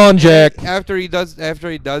good fun, Jack. After he does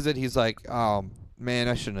it, he's like, "Oh man,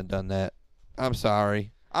 I shouldn't have done that. I'm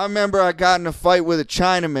sorry." I remember I got in a fight with a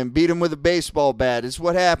Chinaman, beat him with a baseball bat. It's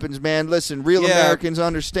what happens, man. Listen, real Americans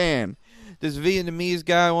understand. This Vietnamese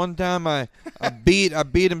guy, one time I beat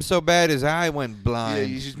him so bad his eye went blind. Yeah,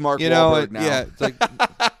 he's just Mark Wahlberg now. Yeah, it's like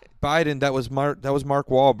Biden. That was Mark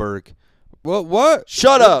Wahlberg. What?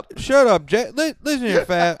 Shut up, Jack. Listen here,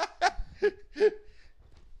 fat.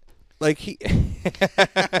 Like he,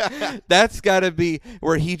 that's got to be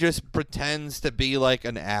where he just pretends to be like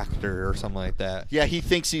an actor or something like that. Yeah, he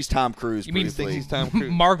thinks he's Tom Cruise. You mean briefly. He's Tom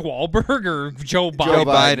Cruise. Mark Wahlberg or Joe Biden? Joe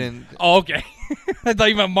Biden. Oh, okay. I thought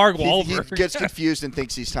you meant Mark He Wahlberg. gets confused and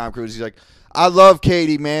thinks he's Tom Cruise. He's like, I love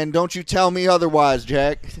Katie, man. Don't you tell me otherwise,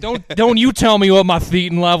 Jack. Don't you tell me what my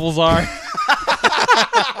thetan levels are.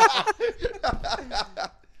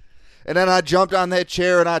 And then I jumped on that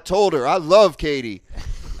chair and I told her, I love Katie.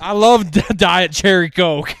 I love Diet Cherry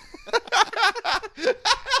Coke.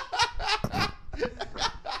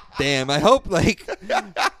 Damn, I hope like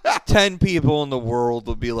 10 people in the world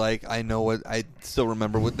will be like, I know what, I still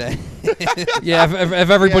remember what that is. Yeah, if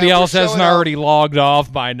everybody Yeah, we're else hasn't showing how- already logged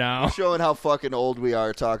off by now. Showing how fucking old we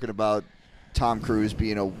are talking about Tom Cruise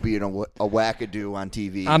being a wackadoo on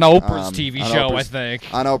TV. On Oprah's TV on show, I Oprah's-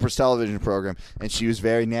 think. On Oprah's television program. And she was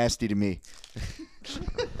very nasty to me.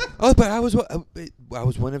 Oh, but I was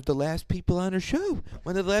one of the last people on her show.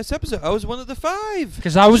 One of the last episodes. I was one of the 5.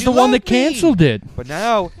 Because I was She the one that loved me. canceled it. But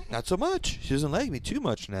now, not so much. She doesn't like me too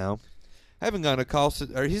much now. I haven't gotten a call.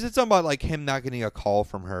 Or he said something about like him not getting a call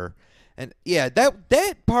from her. And yeah,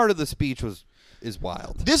 that part of the speech is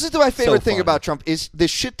wild. This is my favorite thing funny. about Trump is the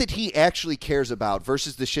shit that he actually cares about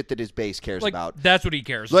versus the shit that his base cares Like, about. that's what he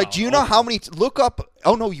cares Like, about. do you know how many? Look up.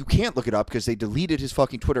 Oh no, you can't look it up because they deleted his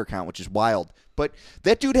fucking Twitter account, which is wild. But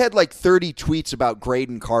that dude had like 30 tweets about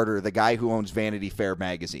Graydon Carter, the guy who owns Vanity Fair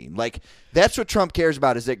magazine. Like, that's what Trump cares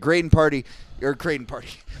about. Is that Graydon Carter,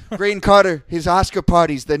 his Oscar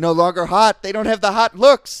parties, they're no longer hot. They don't have the hot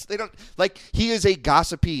looks. They don't like. He is a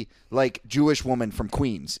gossipy like Jewish woman from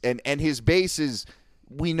Queens, and his base is.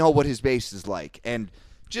 We know what his base is like, and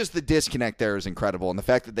just the disconnect there is incredible. And the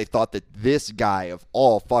fact that they thought that this guy of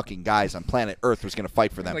all fucking guys on planet Earth was going to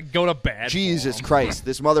fight for them. Like, go to bed. Jesus for him. Christ.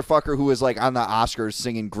 This motherfucker who was like on the Oscars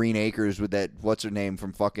singing Green Acres with that, what's her name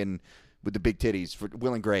from fucking, with the big titties, for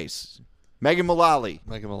Will and Grace. Megan Mullally.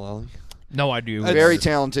 Megan Mullally. No idea. Very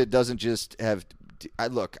talented, doesn't just have,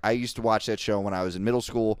 I used to watch that show when I was in middle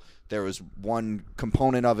school. There was one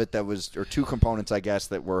component of it that was, or two components, I guess,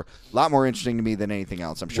 that were a lot more interesting to me than anything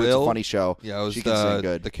else. I'm sure it's a funny show. Yeah, it was she can sing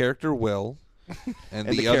good. the character Will, and,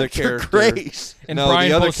 And the other character Grace. And no, Brian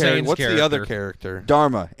the other Posehn's What's the other character? character?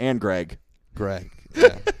 Dharma and Greg. Greg.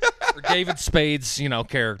 Yeah. Or David Spade's,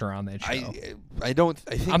 character on that show. I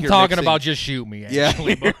think I'm you're talking mixing- about Just Shoot Me. Yeah,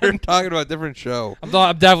 Actually, you're talking about a different show. I'm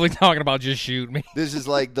definitely talking about Just Shoot Me. This is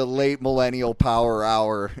like the late millennial power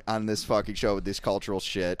hour on this fucking show with this cultural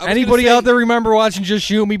shit. I was Anybody gonna say- out there remember watching Just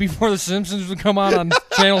Shoot Me before The Simpsons would come on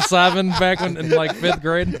Channel 7 back when in like 5th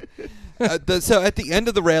grade? So at the end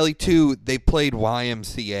of the rally too, they played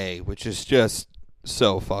YMCA, which is just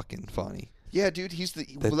so fucking funny. Yeah, dude, he's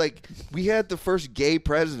like we had the first gay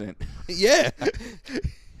president. Yeah,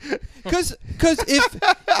 because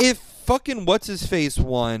if fucking what's his face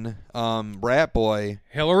won, Rat Boy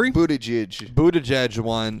Hillary? Buttigieg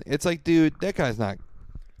won, it's like, dude, that guy's not.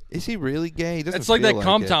 Is he really gay? He doesn't It's like feel that it.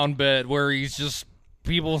 Cometown bit where he's just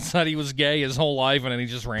people said he was gay his whole life and then he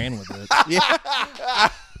just ran with it. Yeah,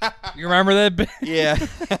 You remember that bit? yeah.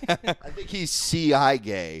 I think he's CI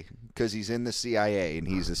gay because he's in the CIA and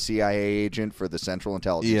he's a CIA agent for the Central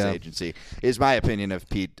Intelligence Agency. Is my opinion of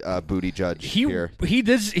Pete Buttigieg here.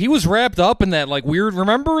 He was wrapped up in that like weird.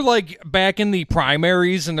 Remember like back in the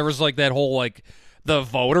primaries and there was like that whole like the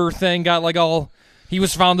voter thing got like all He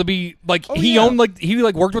was found to be like he yeah. owned he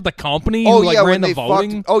worked with the company who ran when the they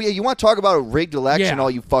voting. you want to talk about a rigged election? Yeah. All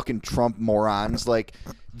you fucking Trump morons! Like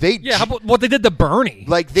they How about what they did to Bernie?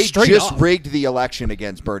 Like, they Straight just up. rigged the election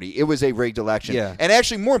against Bernie. It was a rigged election. Yeah. And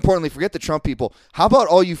actually, more importantly, forget the Trump people. How about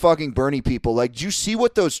all you fucking Bernie people? Like, did you see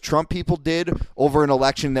what those Trump people did over an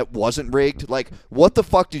election that wasn't rigged? Like, what the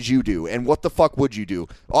fuck did you do? And what the fuck would you do?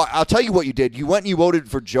 I'll tell you what you did. You went and you voted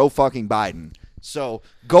for Joe fucking Biden. So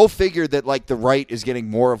go figure that, like, the right is getting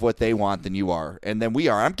more of what they want than you are. And then we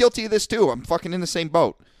are. I'm guilty of this, too. I'm fucking in the same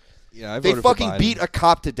boat. Yeah, They voted for fucking Biden. beat a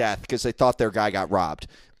cop to death because they thought their guy got robbed.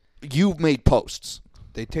 You made posts.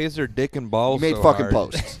 They tased their dick and balls. You made so fucking hard.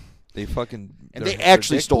 posts. They fucking And their- they their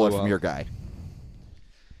actually dick stole it blew from up. your guy.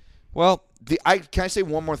 Well, Can I say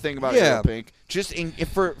one more thing about Yeah. Ariel Pink? Just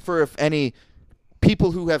if any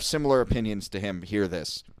people who have similar opinions to him hear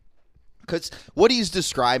this. Because what he's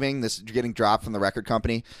describing, this getting dropped from the record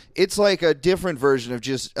company, it's like a different version of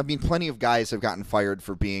plenty of guys have gotten fired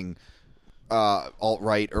for being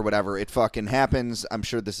alt-right or whatever. It fucking happens. I'm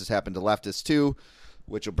sure this has happened to leftists too,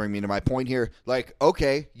 which will bring me to my point here. Like,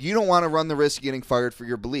 okay, you don't want to run the risk of getting fired for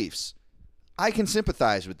your beliefs. I can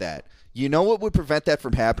sympathize with that. You know what would prevent that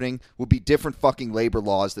from happening would be different fucking labor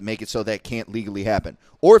laws that make it so that can't legally happen.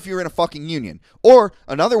 Or if you're in a fucking union. Or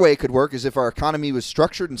another way it could work is if our economy was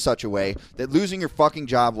structured in such a way that losing your fucking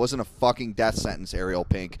job wasn't a fucking death sentence, Ariel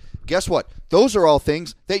Pink. Guess what? Those are all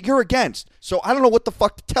things that you're against. So I don't know what the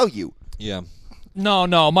fuck to tell you. yeah.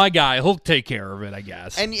 No, my guy, he'll take care of it, I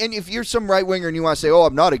guess. And if you're some right winger and you want to say, "Oh,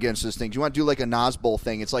 I'm not against this thing," you want to do like a Nazbol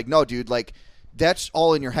thing. It's like, no, dude, like that's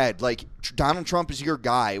all in your head. Like Donald Trump is your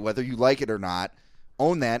guy, whether you like it or not.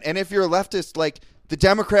 Own that. And if you're a leftist, like the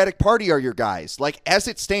Democratic Party are your guys. Like as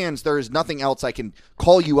it stands, there is nothing else I can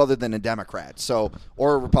call you other than a Democrat,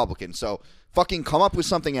 or a Republican. So fucking come up with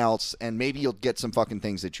something else, and maybe you'll get some fucking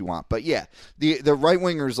things that you want. But yeah, the right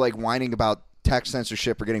wingers like whining about tech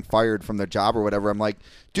censorship or getting fired from their job or whatever. I'm like,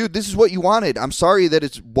 dude, this is what you wanted. I'm sorry that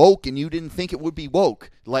it's woke and you didn't think it would be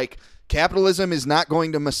woke. Like, capitalism is not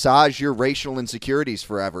going to massage your racial insecurities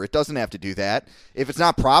forever. It doesn't have to do that. If it's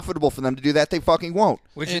not profitable for them to do that, they fucking won't.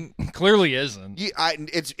 Which it clearly isn't.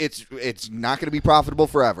 It's not going to be profitable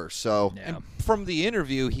forever. So Yeah. From the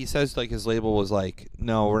interview, he says like his label was like,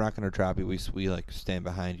 "No, we're not going to drop you. We like stand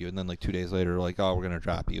behind you." And then like 2 days later, like, "Oh, we're going to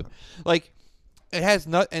drop you." Like, it has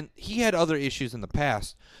not, and he had other issues in the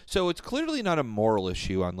past, so it's clearly not a moral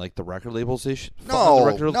issue on like the record label's issue.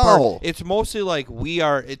 No. It's mostly like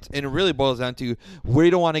and it really boils down to we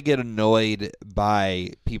don't want to get annoyed by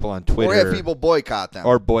people on Twitter or have people boycott them.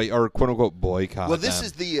 or quote unquote boycott. well, this them.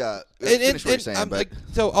 is the finish what you're saying, I'm but like,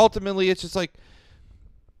 so ultimately, it's just like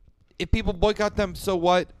if people boycott them, so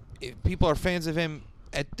what? If people are fans of him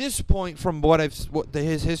at this point, from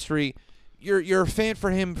his history. You're a fan for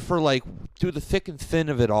him for like through the thick and thin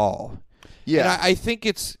of it all. yeah. And I think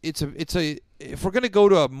it's a if we're gonna go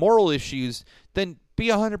to moral issues, then be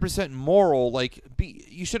 100% moral. Like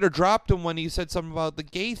you should have dropped him when he said something about the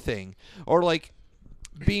gay thing or like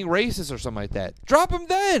being racist or something like that. Drop him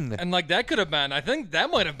then. And like that could have been, I think that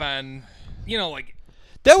might have been, like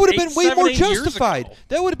That would have been way 7, more 8 years justified. ago.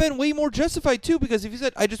 That would have been way more justified too, because if he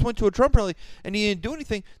said, "I just went to a Trump rally and he didn't do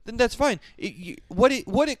anything," then that's fine. What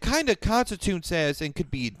it kind of constitutes as and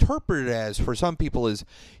could be interpreted as for some people is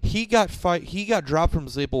he got dropped from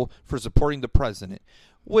his label for supporting the president,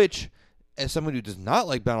 which, as someone who does not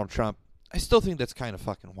like Donald Trump, I still think that's kind of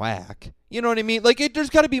fucking whack. You know what I mean? Like, there's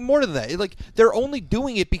got to be more to that. Like, they're only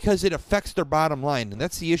doing it because it affects their bottom line, and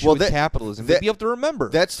that's the issue with capitalism. You have to remember.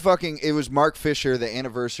 That's fucking. It was Mark Fisher. The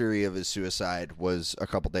anniversary of his suicide was a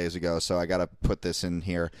couple days ago, so I got to put this in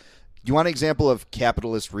here. You want an example of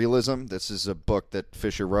capitalist realism? This is a book that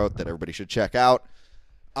Fisher wrote that everybody should check out.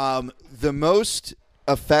 The most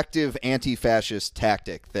effective anti-fascist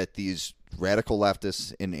tactic that these radical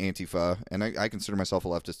leftists in Antifa, and I consider myself a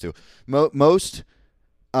leftist too, most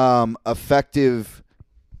effective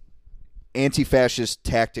anti-fascist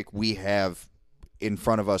tactic we have in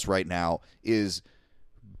front of us right now is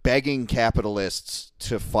begging capitalists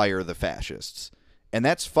to fire the fascists. And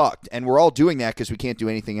that's fucked. And we're all doing that because we can't do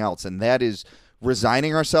anything else. And that is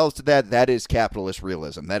resigning ourselves to that. That is capitalist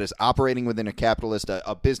realism. That is operating within a capitalist,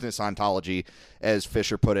 a business ontology, as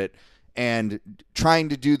Fisher put it, and trying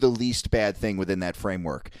to do the least bad thing within that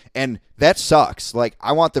framework. And that sucks. Like,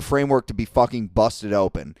 I want the framework to be fucking busted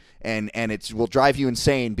open. And it will drive you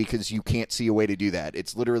insane because you can't see a way to do that.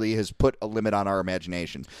 It's literally has put a limit on our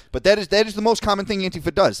imagination. But that is the most common thing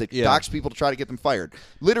Antifa does. They dox people to try to get them fired.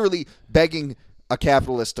 Literally begging a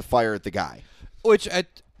capitalist to fire the guy. Which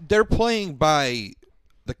they're playing by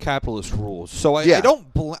the capitalist rules. So I don't.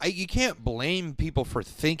 You can't blame people for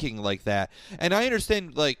thinking like that. And I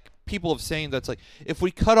understand like people have saying that's like if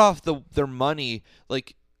we cut off their money,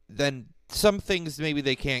 like then some things maybe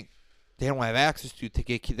they don't have access to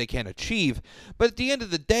they can't achieve. But at the end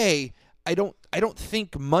of the day, I don't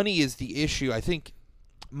think money is the issue. I think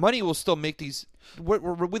money will still make these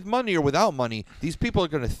with money or without money. These people are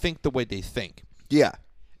going to think the way they think. Yeah,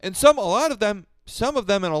 and some of them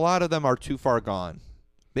and a lot of them are too far gone.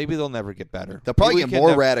 Maybe they'll never get better. They'll probably get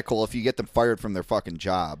more radical if you get them fired from their fucking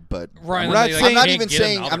job. But right, I'm not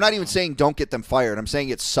even saying don't get them fired. I'm saying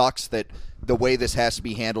it sucks that the way this has to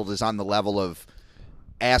be handled is on the level of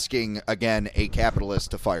asking again a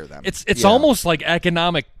capitalist to fire them. It's almost like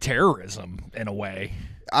economic terrorism in a way.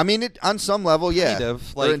 I mean, on some level, yeah. Kind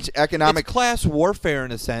of, like, economic it's class warfare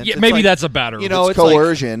in a sense. Yeah, it's maybe like, that's a better. You know, it's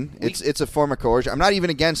coercion. It's a form of coercion. I'm not even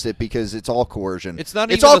against it because it's all coercion. It's not.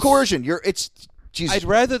 It's even all coercion. Jesus. I'd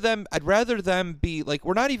rather them be like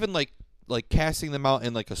we're not even like casting them out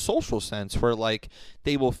in like a social sense where like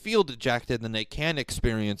they will feel dejected and they can't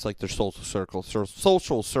experience like their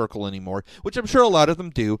social circle anymore, which I'm sure a lot of them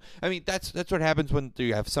do. I mean that's what happens when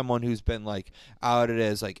you have someone who's been like outed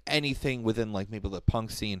as like anything within like maybe the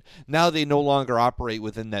punk scene. Now they no longer operate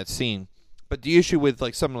within that scene. But the issue with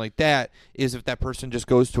like something like that is if that person just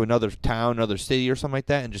goes to another town, another city or something like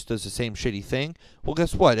that and just does the same shitty thing, well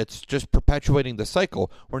guess what? It's just perpetuating the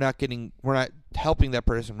cycle. We're not helping that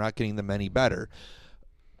person, we're not getting them any better.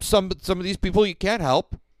 Some of these people you can't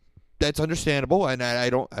help. That's understandable, and I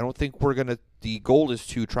don't think the goal is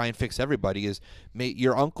to try and fix everybody. Is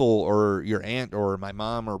your uncle or your aunt or my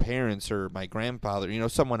mom or parents or my grandfather,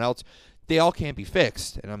 someone else, they all can't be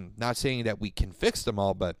fixed. And I'm not saying that we can fix them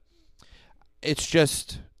all, but it's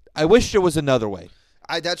just, I wish there was another way.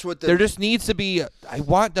 There just needs to be. I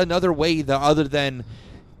want another way other than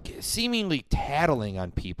seemingly tattling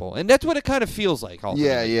on people, and that's what it kind of feels like.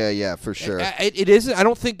 Yeah, for sure. It isn't. I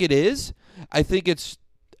don't think it is. I think it's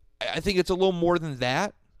a little more than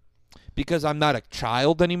that because I'm not a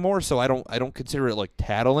child anymore, so I don't consider it like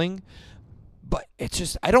tattling. But it's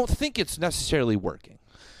just I don't think it's necessarily working.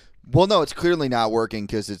 Well, no, it's clearly not working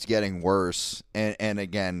because it's getting worse. And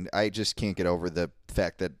again, I just can't get over the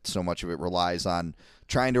fact that so much of it relies on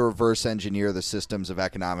trying to reverse engineer the systems of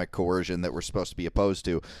economic coercion that we're supposed to be opposed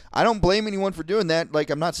to. I don't blame anyone for doing that. Like,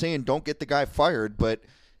 I'm not saying don't get the guy fired, but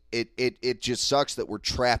it just sucks that we're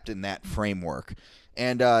trapped in that framework.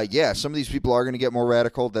 And, some of these people are going to get more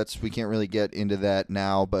radical. We can't really get into that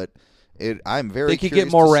now, but I'm very curious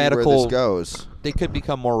to see where this goes. They could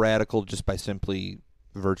become more radical just by simply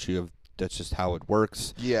virtue of that's just how it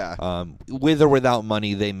works. Yeah. With or without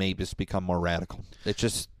money, they may just become more radical. It's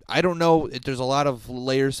just, I don't know. There's a lot of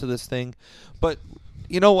layers to this thing. But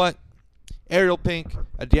you know what? Ariel Pink,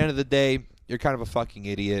 at the end of the day, you're kind of a fucking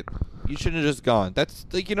idiot. You shouldn't have just gone. That's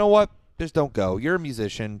like, you know what? Just don't go. You're a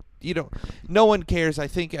musician. No one cares. I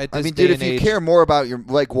think at this day if you care more about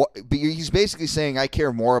he's basically saying I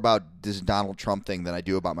care more about this Donald Trump thing than I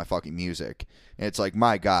do about my fucking music. And it's like,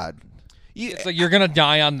 my God. It's like you're going to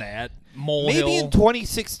die on that molehill. Maybe in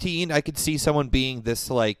 2016 I could see someone being this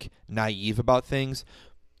like naive about things.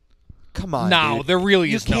 Come on, dude. There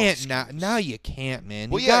really is now you can't, man.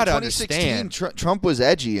 Well, you gotta understand. Trump was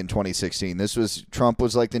edgy in 2016. Trump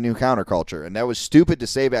was like the new counterculture, and that was stupid to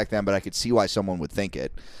say back then, but I could see why someone would think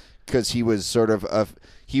it because he was sort of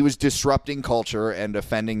he was disrupting culture and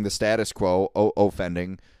offending the status quo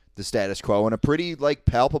in a pretty like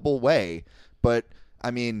palpable way. But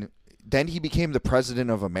I mean, then he became the president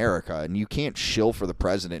of America, and you can't shill for the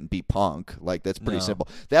president and be punk. Like, that's pretty simple.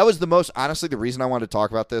 That was honestly, the reason I wanted to talk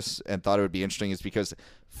about this and thought it would be interesting is because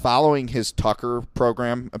following his Tucker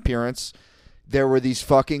program appearance, there were these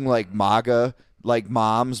fucking, like, MAGA, like,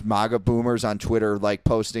 MAGA boomers on Twitter, like,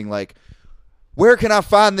 posting, like, where can I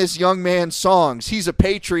find this young man's songs? He's a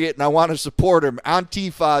patriot, and I want to support him.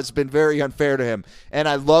 Antifa has been very unfair to him. And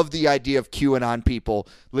I love the idea of QAnon people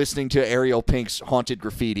listening to Ariel Pink's Haunted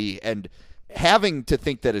Graffiti and having to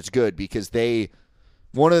think that it's good because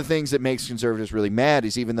one of the things that makes conservatives really mad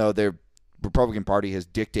is even though their Republican Party has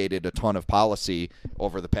dictated a ton of policy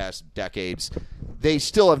over the past decades, they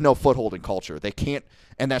still have no foothold in culture. They can't,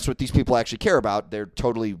 and that's what these people actually care about. They're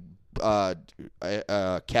totally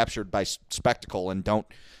captured by spectacle and don't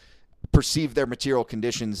perceive their material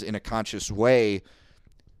conditions in a conscious way.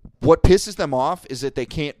 What pisses them off is that they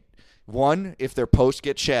can't, one, if their post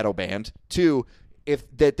gets shadow banned, two, if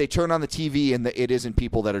that they turn on the TV and it isn't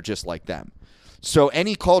people that are just like them. So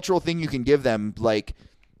any cultural thing you can give them, like,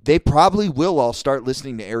 they probably will all start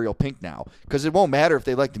listening to Ariel Pink now because it won't matter if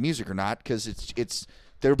they like the music or not because it's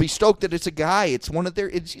they'll be stoked that it's a guy. It's one of their.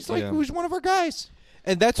 He's like, who's one of our guys.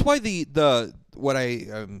 And that's why the what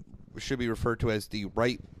I should be referred to as the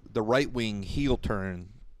right wing heel turn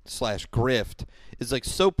 / grift is like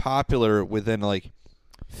so popular within like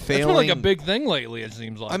failing. It's been like a big thing lately. It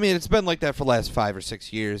seems like. I mean, it's been like that for the last 5 or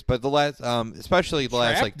 6 years, but the last, especially the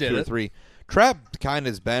last like 2 or 3, Trap kind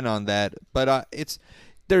of has been on that. But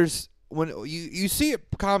there's when you see it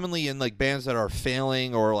commonly in like bands that are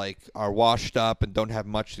failing or like are washed up and don't have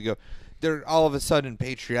much to go. They're all of a sudden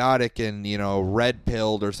patriotic and red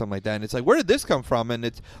pilled or something like that. And it's like, where did this come from? And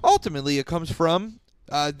it's ultimately it comes from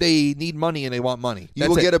they need money and they want money. You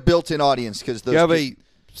will get a built-in audience because you have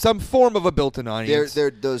some form of a built-in audience.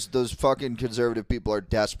 Those fucking conservative people are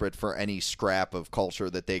desperate for any scrap of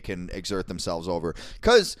culture that they can exert themselves over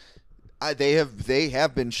because they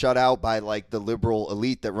have been shut out by like the liberal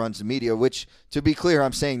elite that runs the media. Which, to be clear,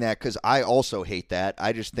 I'm saying that because I also hate that.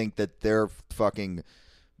 I just think that they're fucking.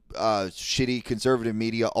 Shitty conservative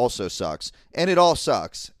media also sucks, and it all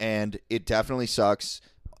sucks, and it definitely sucks.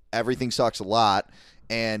 Everything sucks a lot,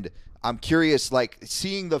 and I'm curious, like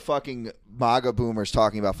seeing the fucking MAGA boomers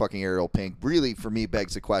talking about fucking Ariel Pink really for me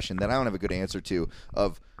begs the question that I don't have a good answer to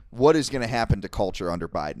of what is going to happen to culture under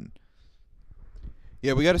Biden.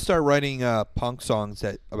 Yeah, we got to start writing punk songs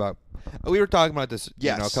about. We were talking about this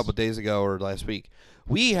a couple of days ago or last week.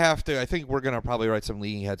 We have to. I think we're gonna probably write some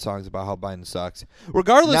leading head songs about how Biden sucks.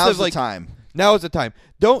 Regardless Now's of like the time. Now is the time.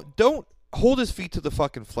 Don't hold his feet to the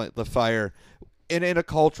fucking the fire, in a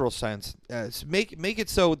cultural sense. Make it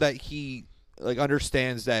so that he like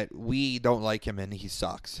understands that we don't like him and he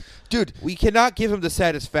sucks, dude. We cannot give him the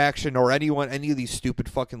satisfaction or any of these stupid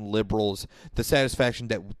fucking liberals the satisfaction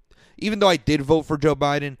that even though I did vote for Joe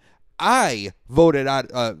Biden. I voted out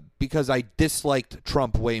because I disliked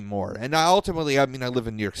Trump way more. And I live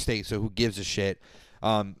in New York State, so who gives a shit?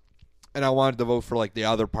 And I wanted to vote for like the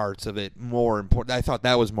other parts of it more important. I thought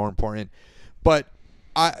that was more important. But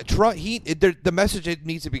the message it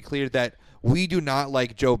needs to be clear that we do not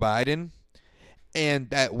like Joe Biden and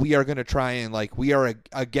that we are going to try and like we are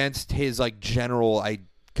against his like general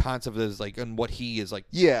concept is like and what he is like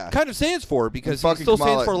kind of stands for because he still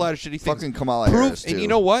stands for a lot of shitty things. Fucking Kamala Harris too. And you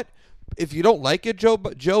know what? If you don't like it,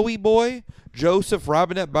 Joey boy, Joseph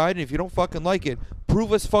Robinette Biden, if you don't fucking like it,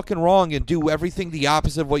 prove us fucking wrong and do everything the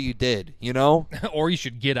opposite of what you did, Or you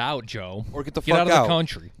should get out, Joe. Or get fuck out of the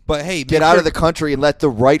country. But hey, get out of the country and let the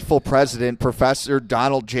rightful president, Professor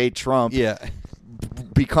Donald J. Trump,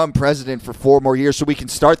 become president for 4 more years so we can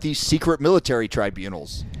start these secret military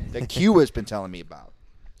tribunals that Q has been telling me about.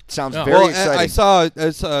 Sounds very exciting.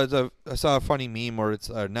 I saw a funny meme, or it's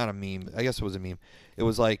not a meme. I guess it was a meme. It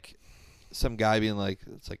was like some guy being like,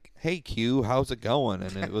 it's like, hey, Q, how's it going?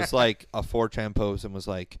 And it was like a 4chan post and was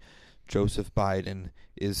like, Joseph Biden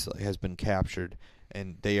has been captured,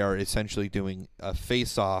 and they are essentially doing a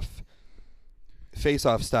face-off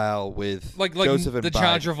style with Joseph and the Biden.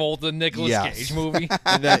 John Travolta Nicolas Cage movie.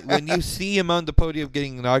 And that when you see him on the podium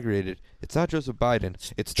getting inaugurated, it's not Joseph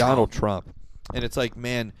Biden, it's Donald Trump. And it's like,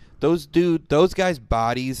 man, those guys'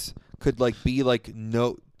 bodies could like be like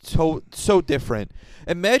so different.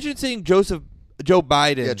 Imagine seeing Joe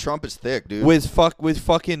Biden. Yeah, Trump is thick, dude. With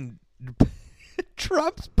fucking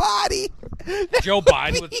Trump's body. Joe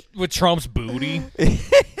Biden with Trump's booty.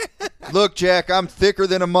 Look, Jack, I'm thicker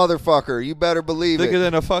than a motherfucker. You better believe thicker it. Thicker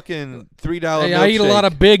than a fucking $3 Hey, I eat a lot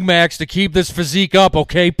of Big Macs to keep this physique up,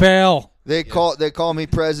 okay, pal? They call me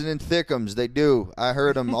President Thickums. They do. I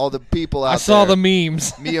heard them. All the people out there. I saw the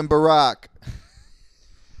memes. Me and Barack.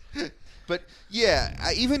 But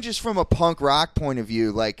yeah, even just from a punk rock point of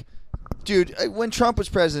view, like, dude, when Trump was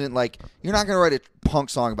president, like, you're not gonna write a punk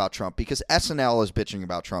song about Trump because SNL is bitching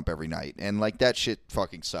about Trump every night, and like that shit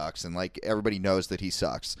fucking sucks, and like everybody knows that he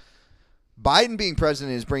sucks. Biden being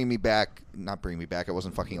president is bringing me back. Not bringing me back. I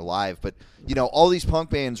wasn't fucking alive, but all these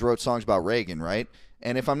punk bands wrote songs about Reagan, right?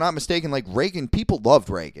 And if I'm not mistaken, like Reagan, people loved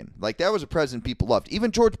Reagan. Like that was a president people loved.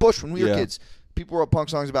 Even George Bush, when we were kids, people wrote punk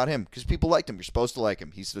songs about him because people liked him. You're supposed to like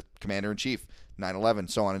him. He's the commander-in-chief, 9/11,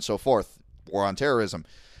 so on and so forth, war on terrorism.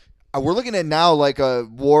 We're looking at now like a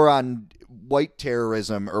war on white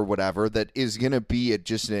terrorism or whatever that is going to be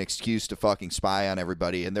just an excuse to fucking spy on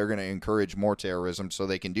everybody, and they're going to encourage more terrorism so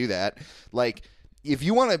they can do that. Like, if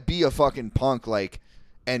you want to be a fucking punk, like,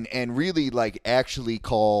 and really, like, actually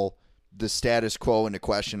call the status quo into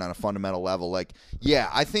question on a fundamental level, like, yeah,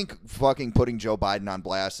 I think fucking putting Joe Biden on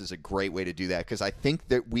blast is a great way to do that because I think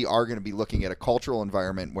that we are going to be looking at a cultural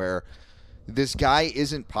environment where this guy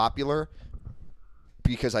isn't popular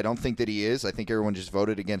because I don't think that he is. I think everyone just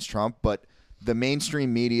voted against Trump, but the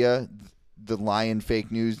mainstream media, the lying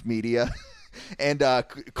fake news media, and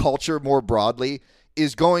culture more broadly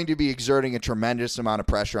is going to be exerting a tremendous amount of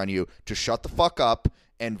pressure on you to shut the fuck up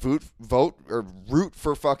and vote or root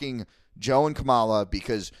for fucking Joe and Kamala,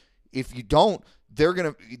 because if you don't,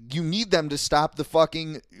 you need them to stop the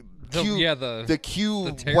fucking the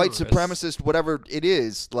white supremacist, whatever it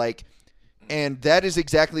is, like, and that is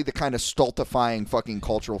exactly the kind of stultifying fucking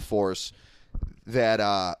cultural force that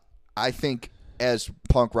I think as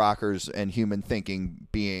punk rockers and human thinking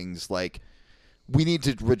beings, like, we need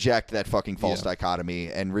to reject that fucking false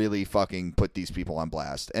dichotomy and really fucking put these people on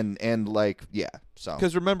blast. And like, so.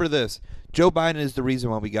 Because remember this, Joe Biden is the reason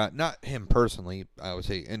why we got, not him personally, I would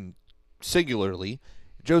say, and singularly,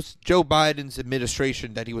 Joe Biden's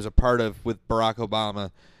administration that he was a part of with Barack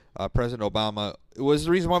Obama, President Obama, was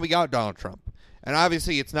the reason why we got Donald Trump. And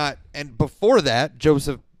obviously it's not, and before that, Joe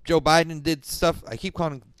Biden did stuff, I keep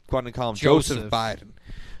calling him Joseph Biden.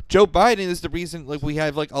 Joe Biden is the reason, like, we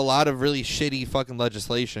have, like, a lot of really shitty fucking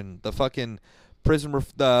legislation. The fucking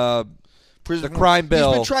the crime bill.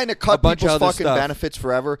 He's been trying to cut people's fucking benefits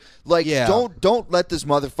forever. Like, don't let this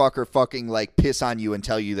motherfucker fucking, like, piss on you and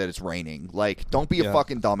tell you that it's raining. Like, don't be a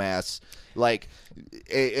fucking dumbass. Like,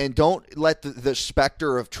 and don't let the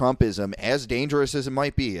specter of Trumpism, as dangerous as it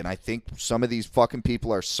might be, and I think some of these fucking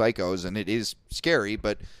people are psychos, and it is scary,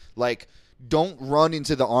 but, like, don't run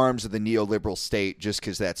into the arms of the neoliberal state just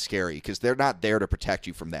because that's scary, because they're not there to protect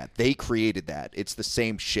you from that. They created that. It's the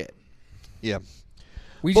same shit. Yeah.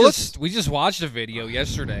 We just watched a video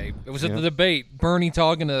yesterday. It was at the debate. Bernie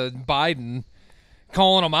talking to Biden,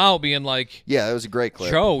 calling him out, being like, yeah, that was a great clip.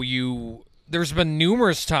 Joe, there's been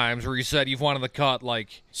numerous times where you said you've wanted to cut,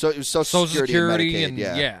 like, so it was Social Security and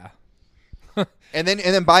Medicaid, yeah. And then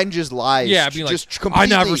Biden just lies. Yeah, being like, just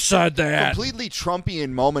completely, I never said that. Completely Trumpian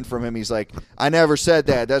moment from him. He's like, I never said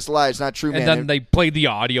that. That's a lie. It's not true, man. And then they played the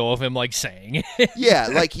audio of him, like, saying it. Yeah,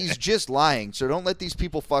 like, he's just lying. So don't let these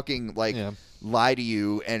people fucking, like, lie to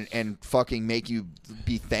you and fucking make you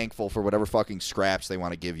be thankful for whatever fucking scraps they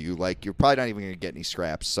want to give you. Like, you're probably not even going to get any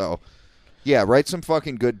scraps. So, yeah, write some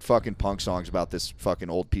fucking good fucking punk songs about this fucking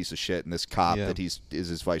old piece of shit and this cop that is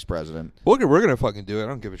his vice president. We're going to fucking do it. I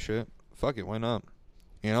don't give a shit. Fuck it, why not?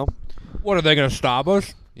 You know? What, are they going to stop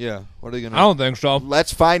us? Yeah. What are they going to? I don't think so.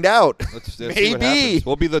 Let's find out. Let's Maybe.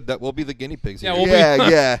 We'll be the guinea pigs here.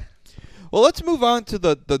 Yeah. Well, let's move on to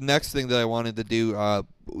the next thing that I wanted to do.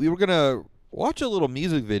 We were going to watch a little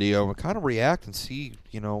music video and kind of react and see,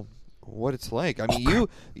 what it's like. I mean,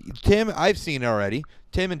 Tim, I've seen it already.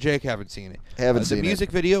 Tim and Jake haven't seen it. Haven't seen it. The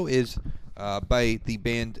music video is by the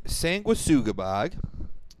band Sanguisugabogg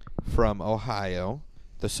from Ohio.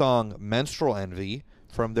 The song Menstrual Envy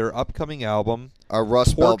from their upcoming album, Our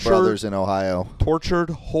Rust Belt Brothers in Ohio.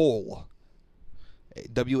 Tortured Whole.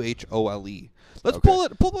 WHOLE. Let's pull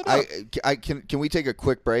it up. Can we take a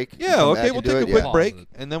quick break? Yeah, okay, we'll take a quick break,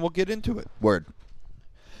 and then we'll get into it. Word.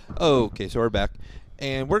 Okay, so we're back.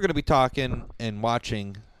 And we're going to be talking and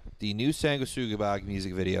watching the new Sanguisugabogg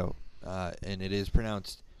music video, and it is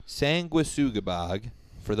pronounced Sanguisugabogg.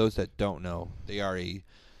 For those that don't know, they are a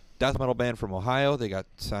death metal band from Ohio. They got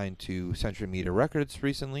signed to Century Media Records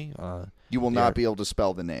recently. You will not be able to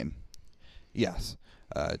spell the name. Yes.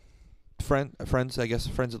 Friends, I guess,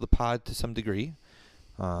 friends of the pod to some degree.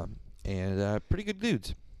 And pretty good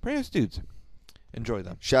dudes. Pretty nice dudes. Enjoy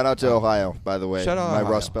them. Shout out to Ohio, by the way. Shout out my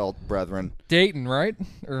Ohio. Rust Belt brethren. Dayton, right?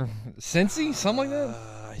 Or Cincy? Something like that?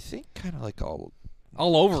 I think kind of like all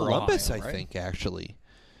over Columbus, Ohio, right? I think, actually.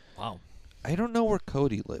 Wow. I don't know where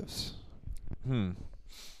Cody lives.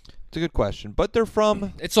 It's a good question. But they're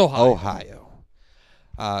from It's Ohio.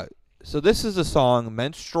 So this is a song,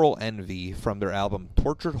 Menstrual Envy, from their album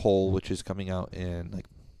Tortured Whole, which is coming out in like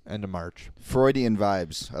end of March. Freudian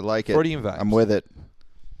vibes. I like it. Freudian vibes. I'm with it.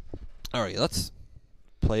 All right, let's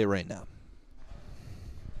play it right now.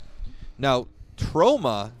 Now,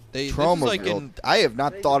 Troma, Troma, like I have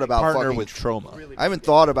not thought about partner fucking with Troma. I haven't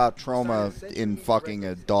thought about Troma in fucking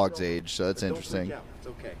a dog's age, so that's interesting. It's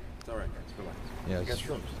okay. It's all right, guys. Relax. Yeah, I got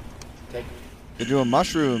shrooms. Take it. They're doing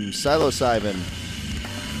mushrooms, psilocybin.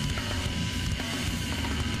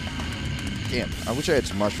 Damn, I wish I had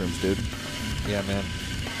some mushrooms, dude. Yeah, man.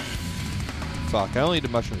 Fuck, I only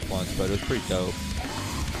did mushrooms once, but it was pretty dope.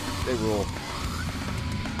 They rule.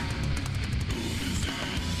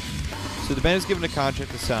 So the band is given a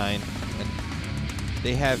contract to sign, and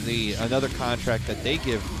they have another contract that they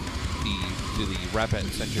give to the rep at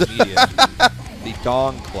Century Media, the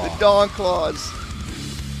Dong Claw. The Dong Claws.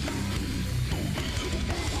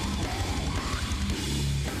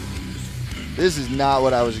 This is not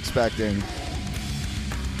what I was expecting.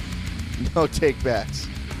 No take-backs.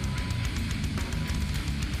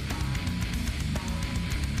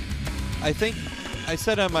 I think I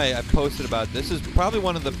said I posted about this is probably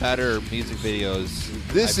one of the better music videos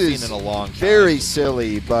This I've is seen in a long time. very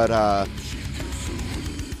silly, but yeah,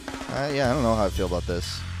 I don't know how I feel about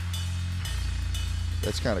this.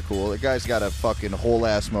 That's kind of cool. The guy's got a fucking whole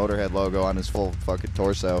ass Motorhead logo on his full fucking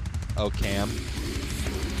torso. Oh, Cam.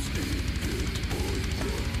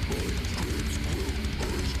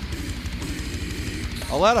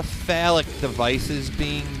 A lot of phallic devices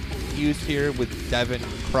being used here with Devin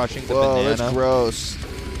crushing the Whoa, banana. that's gross.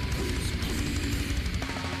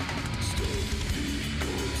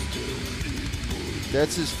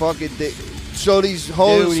 That's his fucking dick. So these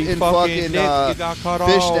hoes Dude, he in fucking fucking dick, you got cut off.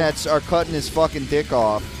 fishnets are cutting his fucking dick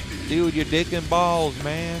off. Dude, you're dick and balls,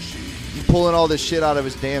 man. He's pulling all this shit out of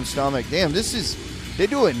his damn stomach. Damn, they're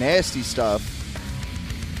doing nasty stuff.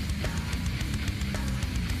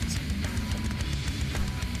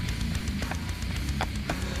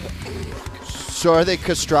 So are they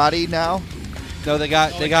castrati now? No, they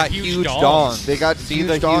got huge huge dongs. dongs. They got See huge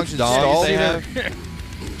the dongs huge dongs installed? they have?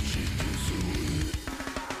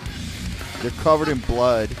 They're covered in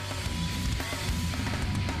blood.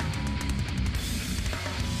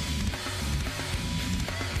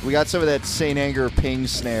 We got some of that St. Anger ping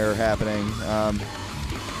snare happening.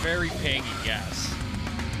 Very pingy, yes.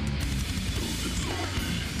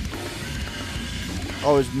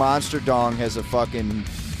 Oh, his monster dong has a fucking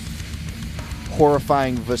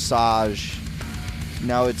horrifying visage.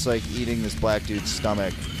 Now it's like eating this black dude's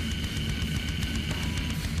stomach.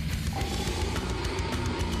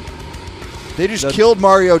 They just killed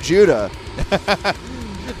Mario Judah.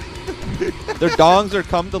 Their dongs are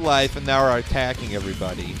come to life and now are attacking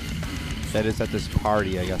everybody that is at this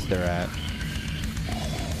party, I guess they're at.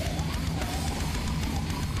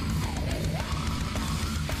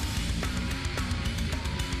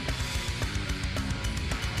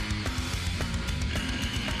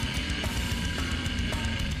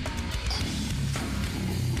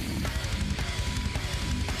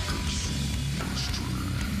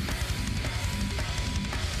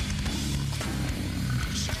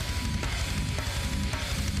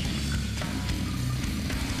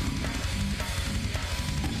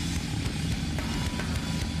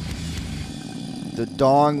 The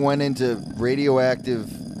dong went into radioactive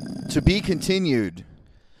to be continued.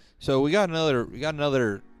 So we got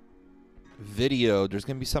another video. There's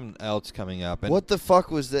gonna be something else coming up. And What the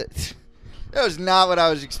fuck was that? That was not what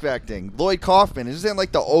I was expecting. Lloyd Kaufman, isn't that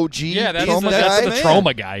like the OG Yeah, that's trauma the guy? man.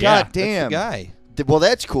 trauma guy. God Yeah. damn. That's the guy. Well,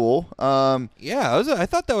 that's cool. Yeah, I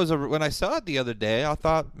thought that was when I saw it the other day. I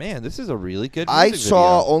thought, man, this is a really good. I music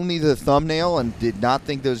saw video. only the thumbnail and did not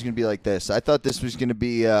think that was going to be like this. I thought this was going to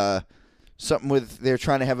be something with they're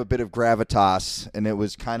trying to have a bit of gravitas, and it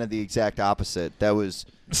was kind of the exact opposite. That was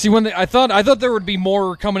See, I thought there would be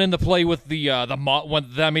more coming into play with when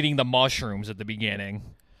them eating the mushrooms at the beginning.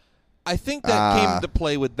 I think that came into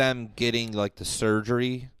play with them getting like the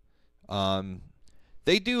surgery.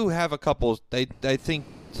 They do have a couple. I think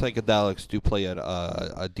psychedelics do play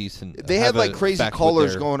a decent. they have had like an crazy effect with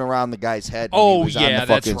colors their- going around the guy's head. When Oh, he was on yeah, the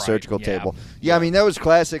that's fucking right. surgical Yeah. table. Yeah, I mean that was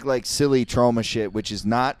classic like silly trauma shit, which is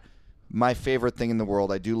not my favorite thing in the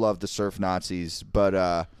world. I do love the surf Nazis, but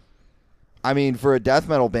I mean for a death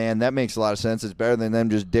metal band that makes a lot of sense. It's better than them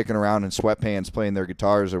just dicking around in sweatpants playing their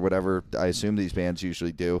guitars or whatever. I assume these bands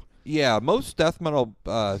usually do. Yeah, most death metal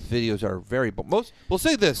videos are very. Most. We'll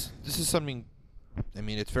say this. This is something. I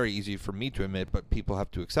mean, it's very easy for me to admit, but people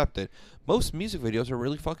have to accept it. Most music videos are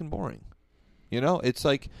really fucking boring. You know, it's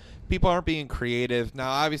like people aren't being creative.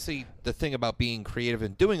 Now, obviously, the thing about being creative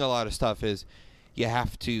and doing a lot of stuff is you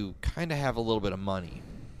have to kind of have a little bit of money.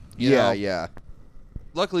 You know? Yeah.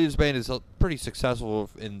 Luckily, this band is pretty successful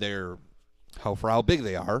in for how big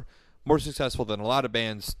they are. More successful than a lot of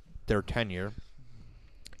bands their tenure.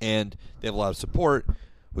 And they have a lot of support,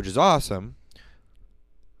 which is awesome.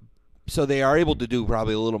 So they are able to do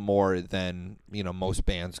probably a little more than most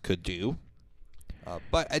bands could do.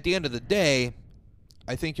 But at the end of the day,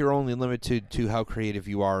 I think you're only limited to how creative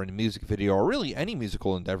you are in a music video, or really any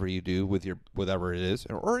musical endeavor you do with your whatever it is,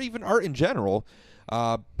 or even art in general,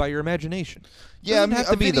 by your imagination. Yeah, Doesn't have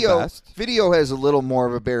to be the best. Video has a little more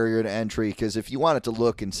of a barrier to entry because if you want it to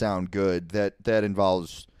look and sound good, that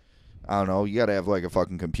involves, I don't know, you got to have like a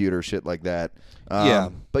fucking computer, shit like that. Yeah.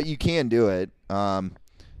 But you can do it.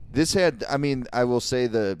 This had, I mean, I will say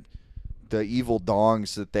the evil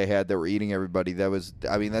dongs that they had that were eating everybody, that was,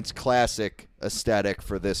 I mean, that's classic aesthetic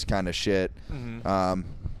for this kind of shit. Mm-hmm.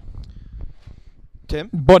 Tim?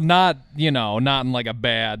 But not in like a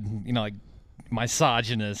bad, like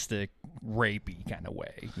misogynistic rapey kind of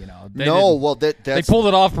way. They pulled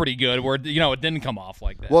it off pretty good. Where it didn't come off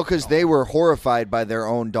like that. Well, because they were horrified by their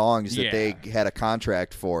own dongs that they had a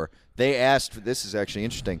contract for. They asked for this is actually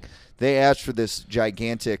interesting. They asked for this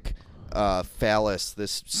gigantic phallus,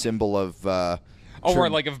 this symbol of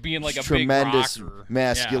of being like a tremendous big rocker.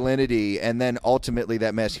 masculinity, and then ultimately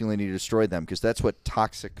that masculinity destroyed them because that's what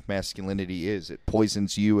toxic masculinity is. It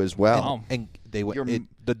poisons you as well. And they one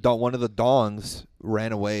of the dongs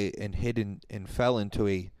ran away and hid and fell into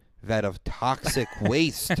a vat of toxic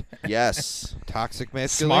waste. Yes, toxic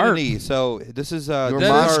masculinity. Smart. So this is your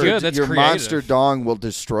monster. Good. That's your creative. monster dong will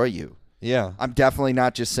destroy you. Yeah, I'm definitely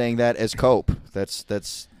not just saying that as cope.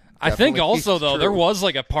 That's. I think also though true. there was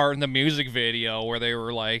like a part in the music video where they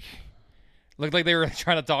were like, looked like they were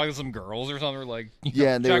trying to talk to some girls or something. Like,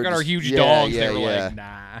 and they check were out our just- huge yeah, dogs. yeah, They were yeah. like,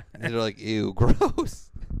 nah. and they're like, ew,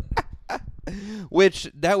 gross.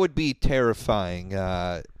 Which that would be terrifying.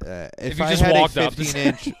 If you I just had walked a up to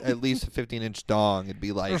 15-inch, at least a 15-inch dong, it'd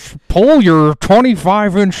be like, Pull your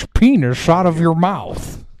 25-inch penis out of your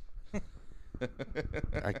mouth.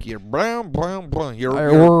 you're brown.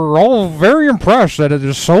 We're all very impressed that it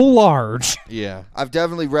is so large. Yeah. I've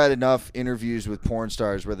definitely read enough interviews with porn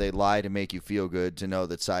stars where they lie to make you feel good to know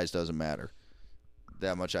that size doesn't matter.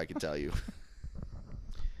 That much I can tell you.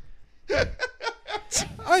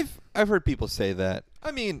 I've heard people say that.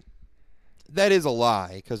 I mean, that is a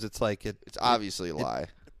lie because it's like It's obviously a lie.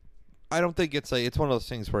 I don't think it's like it's one of those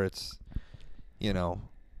things where it's,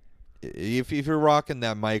 if you're rocking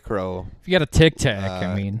that micro, If you got a Tic Tac,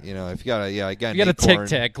 if you got a if you got a Tic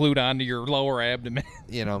Tac glued onto your lower abdomen.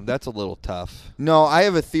 That's a little tough. No, I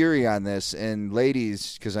have a theory on this, and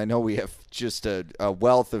ladies, because I know we have just a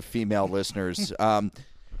wealth of female listeners.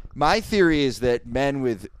 My theory is that men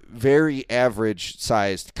with very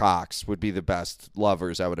average-sized cocks would be the best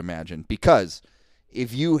lovers, I would imagine, because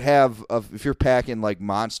if you're packing like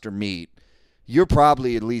monster meat, you're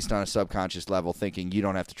probably at least on a subconscious level thinking you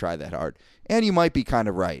don't have to try that hard, and you might be kind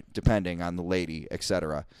of right, depending on the lady,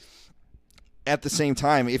 etc. At the same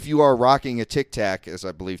time, if you are rocking a Tic Tac, as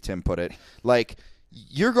I believe Tim put it, like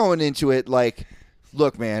you're going into it like,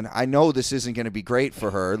 look, man, I know this isn't going to be great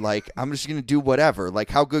for her. Like, I'm just going to do whatever. Like,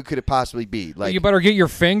 how good could it possibly be? Like, You better get your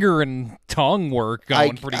finger and tongue work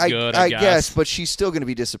going pretty good, I guess. but she's still going to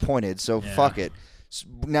be disappointed, so fuck it.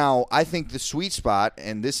 Now, I think the sweet spot,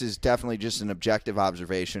 and this is definitely just an objective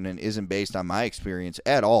observation and isn't based on my experience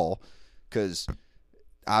at all, because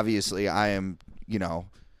obviously I am,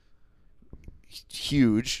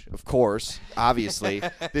 huge, of course, obviously.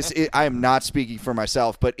 I am not speaking for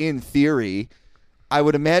myself, but in theory, I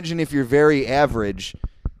would imagine if you're very average,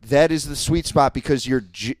 that is the sweet spot because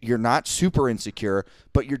you're not super insecure,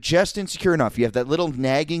 but you're just insecure enough. You have that little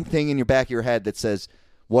nagging thing in your back of your head that says,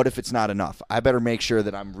 what if it's not enough? I better make sure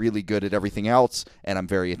that I'm really good at everything else, and I'm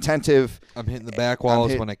very attentive. I'm hitting the back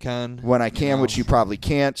walls when I can. When I can, which you probably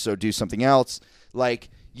can't, so do something else. Like,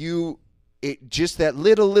 just that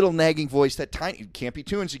little nagging voice, that tiny, you can't be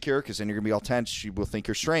too insecure because then you're going to be all tense. She will think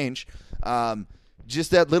you're strange.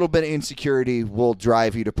 Just that little bit of insecurity will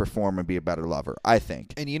drive you to perform and be a better lover, I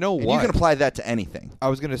think. And you know what? You can apply that to anything. I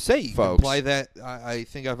was going to say, you can folks. apply that. I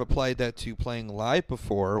think I've applied that to playing live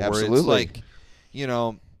before. Absolutely. Where it's like,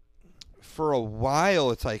 for a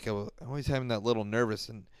while, it's like I'm always having that little nervous.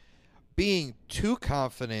 And being too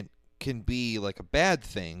confident can be like a bad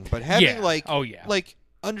thing. But having like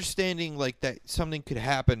understanding like that something could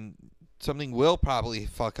happen, something will probably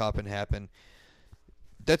fuck up and happen.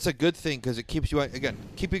 That's a good thing because it keeps you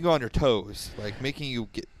keeping you on your toes, like making you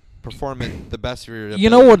perform at the best of your ability. You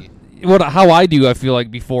know what? How I do, I feel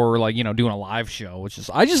like before, like doing a live show, which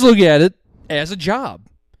is I just look at it as a job,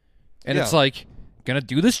 and it's like gonna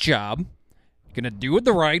do this job, gonna do it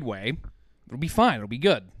the right way. It'll be fine. It'll be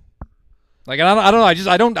good. Like I don't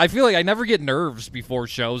know. I feel like I never get nerves before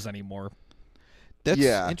shows anymore. That's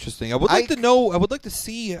interesting. I would like to know. I would like to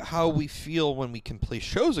see how we feel when we can play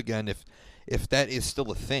shows again. If that is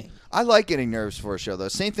still a thing. I like getting nerves for a show, though.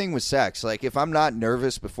 Same thing with sex. Like, if I'm not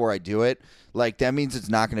nervous before I do it, like, that means it's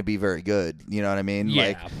not going to be very good. You know what I mean? Yeah.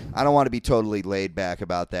 Like, I don't want to be totally laid back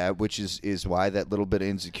about that, which is why that little bit of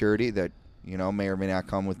insecurity that, may or may not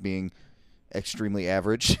come with being extremely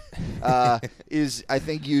average is, I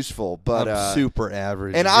think, useful. But I'm super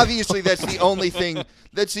average. And obviously that's the only thing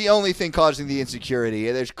causing the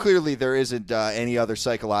insecurity. There isn't any other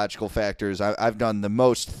psychological factors. I've done the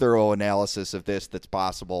most thorough analysis of this that's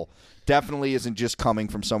possible. Definitely isn't just coming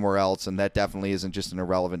from somewhere else, and that definitely isn't just an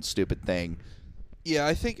irrelevant, stupid thing. Yeah,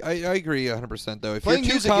 I think I agree 100% though. If Playing you're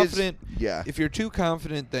too music confident, is, if you're too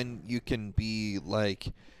confident, then you can be like,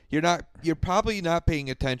 you're probably not paying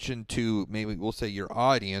attention to, maybe we'll say, your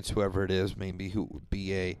audience, whoever it is, maybe who would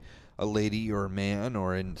be a lady or a man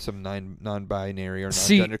or in some non-binary or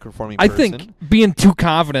non-gender conforming I person. think being too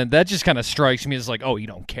confident, that just kind of strikes me as like, oh, you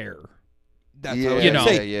don't care. That's Yeah, what I was you gonna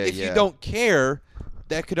know. say. yeah, If yeah. you don't care,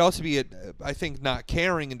 that could also be I think not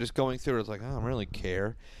caring and just going through it's like, I don't really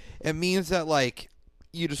care. It means that like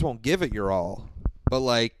you just won't give it your all. But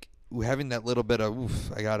like having that little bit of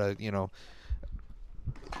oof, I gotta,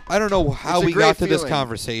 I don't know how It's a we great got to this feeling.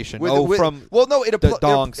 conversation. It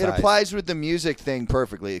dong side. applies with the music thing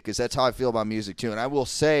perfectly because that's how I feel about music too. And I will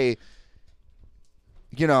say,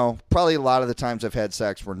 probably a lot of the times I've had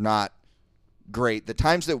sex were not great. The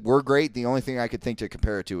times that were great, the only thing I could think to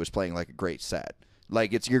compare it to was playing like a great set.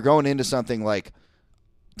 Like you're going into something like,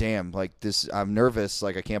 damn, like this, I'm nervous,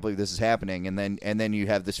 like I can't believe this is happening, and then you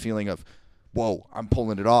have this feeling of, whoa, I'm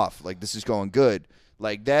pulling it off, like this is going good.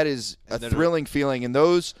 Like that is a thrilling feeling, and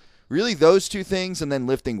those two things, and then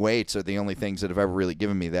lifting weights are the only things that have ever really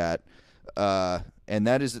given me that. And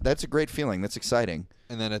that's a great feeling. That's exciting.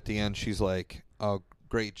 And then at the end, she's like, "Oh,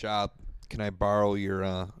 great job! Can I borrow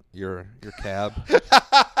your cab?"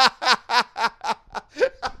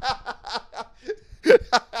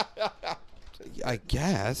 I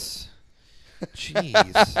guess.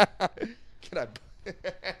 Jeez. Can I?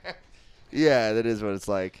 Yeah, that is what it's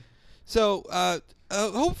like. So,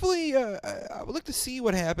 hopefully, I would like to see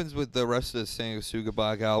what happens with the rest of the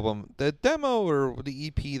Sanguisugabogg album. The demo or the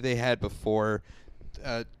EP they had before,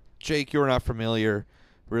 Jake, you're not familiar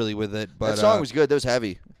really with it, but That song was good. That was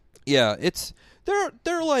heavy. yeah,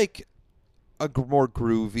 they're like a more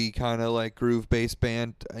groovy kind of like groove based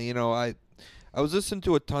band. I was listening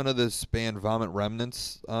to a ton of this band Vomit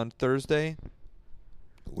Remnants on Thursday,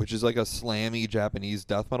 which is like a slammy Japanese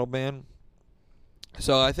death metal band.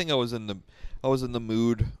 So I think I was in the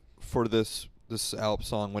mood for this Alp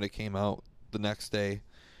song when it came out the next day,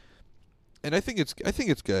 and I think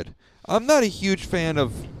it's good. I'm not a huge fan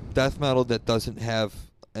of death metal that doesn't have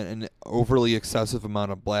an overly excessive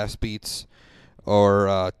amount of blast beats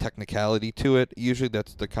or technicality to it. Usually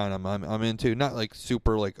that's the kind I'm into. Not like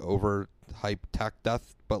super like over hype tech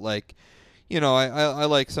death, but like I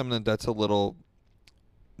like something that's a little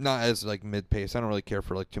not as like mid-paced. I don't really care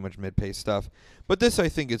for like too much mid-paced stuff. But this I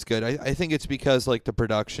think is good. I think it's because like the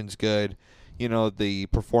production's good. The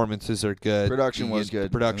performances are good. Production was good. The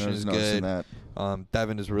production I was is noticing good. that.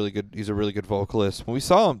 Devin is really good. He's a really good vocalist. When we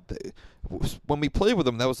saw him, when we played with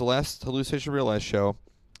him, that was the last Hallucination Realized show.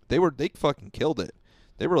 They fucking killed it.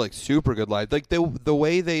 They were like super good live. Like the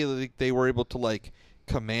way they were able to like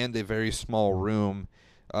command a very small room.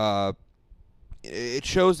 It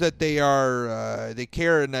shows that they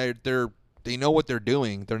care and they know what they're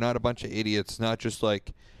doing. They're not a bunch of idiots. Not just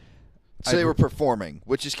like. So they were performing,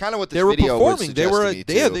 which is kind of what this they were video performing. was suggesting to me,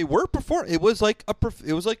 too. They were performing. It was like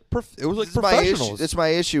professionals. It's my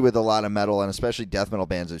issue with a lot of metal and especially death metal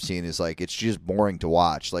bands I've seen is like it's just boring to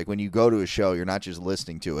watch. Like when you go to a show, you're not just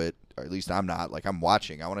listening to it, or at least I'm not. Like I'm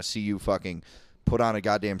watching. I want to see you fucking put on a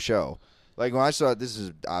goddamn show. Like when I saw this is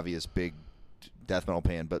an obvious big death metal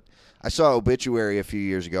band, but I saw Obituary a few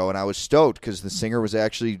years ago and I was stoked because the singer was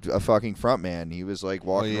actually a fucking frontman. He was like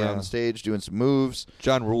walking around the stage doing some moves.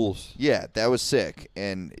 John rules. Yeah, that was sick.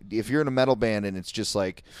 And if you're in a metal band and it's just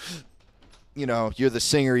like, you're the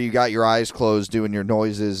singer, you got your eyes closed doing your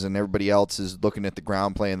noises and everybody else is looking at the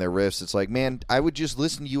ground playing their riffs, it's like, man, I would just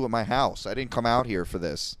listen to you at my house. I didn't come out here for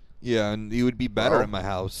this. Yeah, and you would be better in my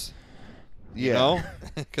house. Yeah.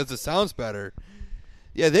 Because it sounds better.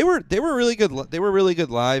 Yeah, they were really good. They were really good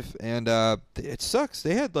live, and it sucks.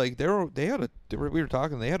 They had like we were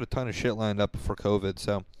talking. They had a ton of shit lined up before COVID,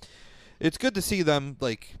 so it's good to see them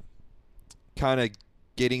like kind of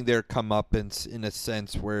getting their comeuppance in a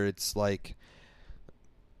sense where it's like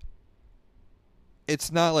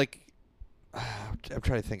it's not like I'm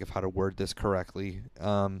trying to think of how to word this correctly.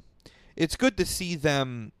 It's good to see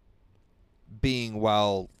them being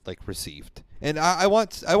well like received, and I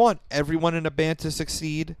want everyone in a band to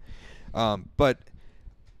succeed, but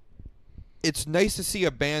it's nice to see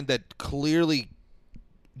a band that clearly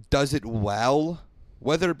does it well,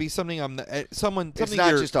 whether it be something It's not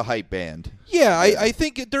just a hype band. Yeah, I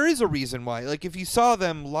think there is a reason why. Like if you saw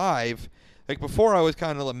them live, like before I was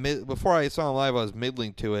before I saw them live I was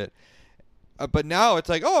middling to it. But now it's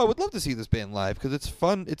like, oh, I would love to see this band live because it's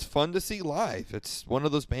fun. It's fun to see live. It's one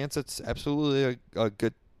of those bands that's absolutely a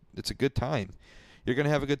good. It's a good time. you're gonna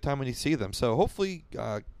have a good time when you see them. So hopefully,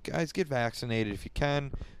 guys, get vaccinated if you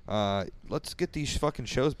can. Let's get these fucking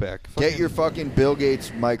shows back. Get your fucking Bill Gates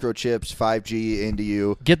microchips 5G into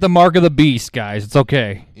you. Get the mark of the beast, guys. It's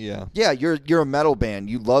okay. Yeah. Yeah, you're a metal band.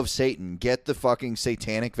 You love Satan. Get the fucking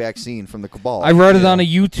satanic vaccine from the cabal. I read it on a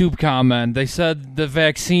YouTube comment. They said the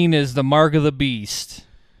vaccine is the mark of the beast.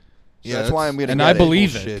 So that's why I'm gonna. And get I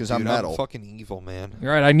believe it, because I'm dude, metal. I'm fucking evil, man.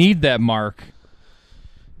 You're right. I need that mark.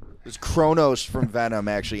 It's Kronos from Venom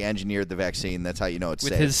actually engineered the vaccine. That's how you know it's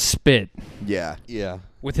With safe. his spit. Yeah. Yeah.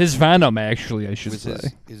 With his venom, actually, I should With say.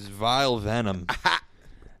 his vile venom.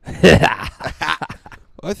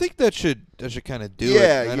 I think that should kind of do it.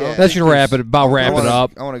 Yeah, I don't yeah. think That should wrap there's- it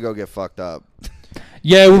up. I want to go get fucked up.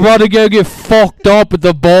 Yeah, we're about to go get fucked up at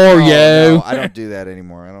the bar, No, yo. no, I don't do that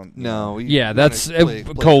anymore. I don't. No. we Yeah, wanna that's play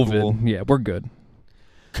COVID. cool. Yeah, we're good.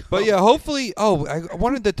 But yeah, hopefully. Oh, I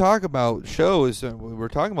wanted to talk about shows. We were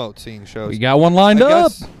talking about seeing shows. We got one lined I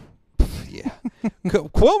up. guess- yeah.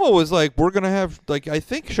 Cuomo was like, we're gonna have I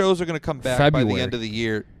think shows are gonna come back by the February. end of the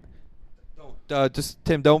year. Just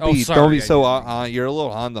Tim, don't Oh, be sorry, so I on. You're a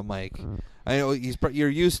little on the mic. I know you're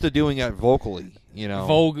used to doing it vocally. You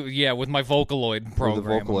know. Yeah, with my Vocaloid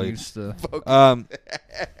program. Vocaloid. I'm used to.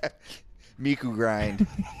 Miku grind.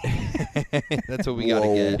 That's what we gotta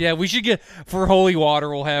Whoa. get. Yeah, we should get for Holy Water.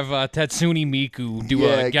 We'll have Tatsuni Miku do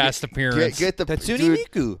a guest appearance. Get the Tatsuni dude,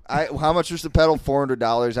 Miku. How much was the pedal?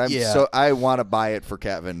 $400. I want to buy it for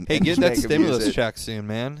Kevin. Hey, and get just that make him stimulus use it. check soon,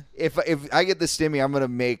 man. If I get the stimmy, I'm gonna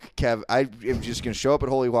make Kev. I am just gonna show up at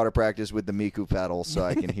Holy Water practice with the Miku pedal so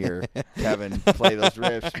I can hear Kevin play those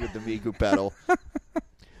riffs with the Miku pedal.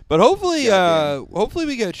 But hopefully, Goddamn. hopefully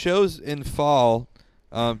we get shows in fall.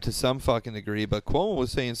 To some fucking degree, but Cuomo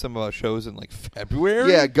was saying something about shows in like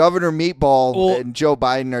February. Yeah, Governor Meatball Well, and Joe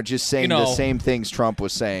Biden are just saying the same things Trump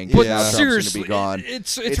was saying. But Now Trump's seriously, gonna be gone.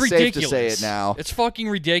 it's safe ridiculous. to say it now. It's fucking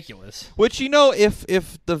ridiculous. Which if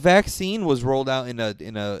the vaccine was rolled out in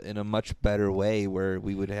a much better way, where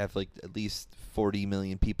we would have like at least 40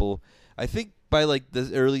 million people, I think by like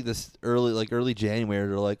early January,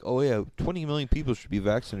 they're like, oh yeah, 20 million people should be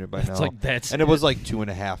vaccinated by now. It's like that's and it was like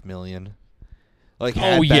 2.5 million. Like, Oh,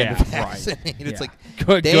 had been yeah, right. vaccinated. It's Yeah. like,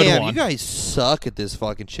 Good damn, one. you guys suck at this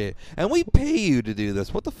fucking shit, and we pay you to do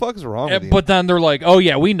this. What the fuck is wrong with you? But then they're like, oh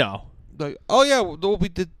yeah, we know. Like, oh yeah, well, we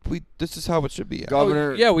did. This is how it should be.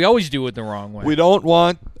 Governor, Yeah, we always do it the wrong way. We don't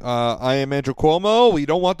want. I am Andrew Cuomo. We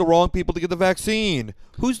don't want the wrong people to get the vaccine.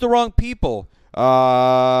 Who's the wrong people?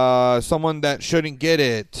 Someone that shouldn't get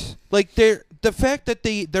it. Like the fact that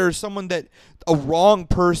there's someone that a wrong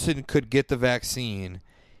person could get the vaccine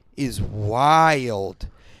is wild,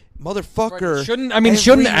 motherfucker. Shouldn't any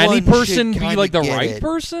everyone person should be kinda like the get right it.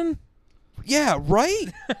 person? Yeah, right.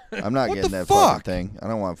 I'm not What getting the that fuck? fucking thing. I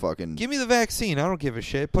don't want fucking Give me the vaccine. I don't give a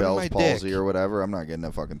shit. Put it in Bell's my palsy dick. or whatever. I'm not getting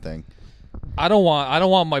that fucking thing. I don't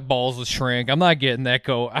want my balls to shrink. I'm not getting that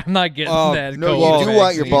I'm not getting that. no, COVID you do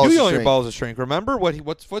want your vaccine. balls You do to want your shrink. balls to shrink. Remember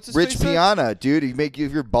what's his Rich face said? Piana, dude. You make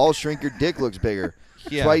if your balls shrink, your dick looks bigger.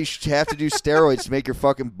 Yeah. That's why you should have to do steroids to make your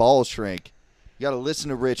fucking balls shrink. You got to listen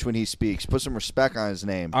to Rich when he speaks. Put some respect on his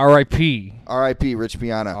name. R.I.P. R.I.P. Rich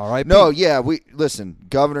Piana. R.I.P.. No, yeah, we listen,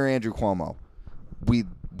 Governor Andrew Cuomo. We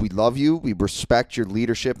love you. We respect your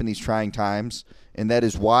leadership in these trying times, and that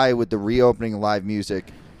is why with the reopening of live music,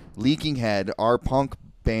 Leaking Head, our punk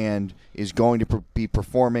band, is going to be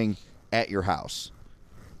performing at your house.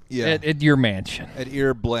 Yeah. At your mansion. At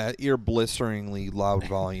ear blisteringly loud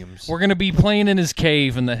volumes. We're gonna be playing in his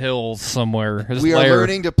cave in the hills somewhere. His We are lair.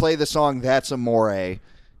 learning to play the song "That's Amore"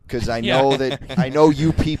 because I know I know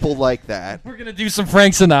you people like that. We're gonna do some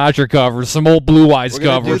Frank Sinatra covers, some old Blue Eyes We're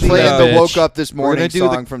gonna do covers. the, for Playing that the bitch. "Woke Up This We're Morning" gonna do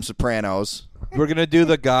song the- from Sopranos. We're gonna do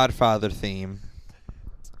the Godfather theme.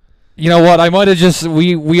 You know what? I might have just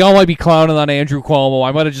we all might be clowning on Andrew Cuomo.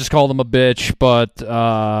 I might have just called him a bitch,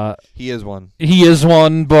 but He is one. he is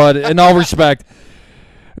one. But in all respect,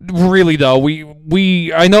 really though, we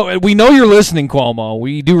know you're listening, Cuomo.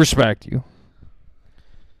 We do respect you.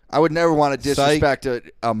 I would never want to disrespect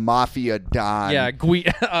a mafia don. Yeah,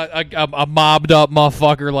 a mobbed up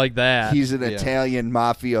motherfucker like that. He's an Italian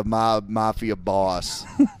mafia boss.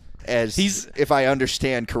 If I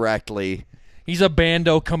understand correctly. He's a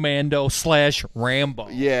bando commando / Rambo.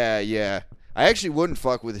 Yeah. I actually wouldn't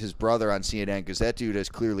fuck with his brother on CNN because that dude has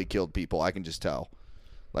clearly killed people. I can just tell.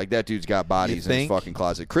 Like, that dude's got bodies in his fucking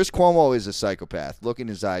closet. Chris Cuomo is a psychopath. Look in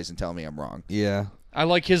his eyes and tell me I'm wrong. Yeah. I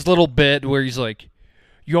like his little bit where he's like,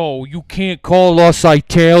 yo, you can't call us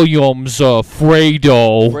Italians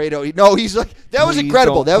Fredo. Fredo. No, he's like, that was Please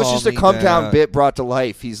incredible. don't That was call just a me come down that. bit brought to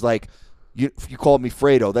life. He's like, you called me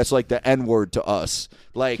Fredo. That's like the N-word to us.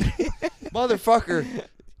 Like, motherfucker,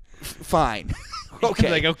 fine.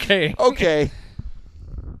 Okay. Like, okay. Okay.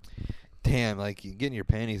 Damn, like you getting your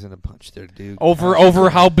panties in a bunch there, dude. Over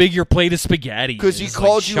how big your plate of spaghetti is. Because he Like,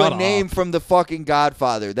 called you a shut up. name from the fucking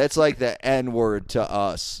Godfather. That's like the N-word to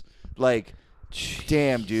us. Like,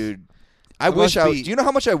 damn, dude. I It wish must I. be- Do you know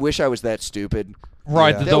how much I wish I was that stupid?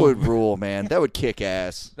 Right. Yeah. That would rule, man. That would kick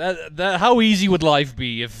ass. That how easy would life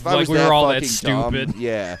be if I like was we that were all that fucking dumb, stupid?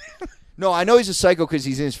 Yeah. No, I know he's a psycho because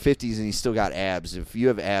he's in his 50s and he's still got abs. If you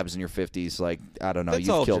have abs in your 50s, like, I don't know, That's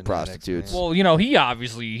all you've killed genetics, prostitutes. man. Well,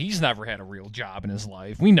 he's never had a real job in his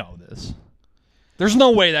life. We know this. There's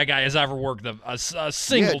no way that guy has ever worked a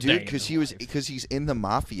single yeah, day. dude, because he's in the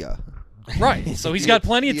mafia. Right. So he's got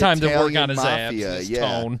plenty of The time to work Italian on his mafia, abs, his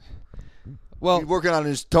yeah. tone. Well, He's working on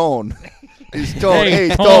his tone. His tone. Hey,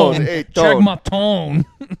 Hey, tone. tone. Hey, Check tone. my tone.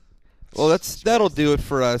 that'll do it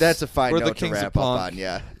for us. That's a fine We're note the to Kings of wrap up Punk. on,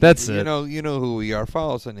 yeah. That's You it. know who we are.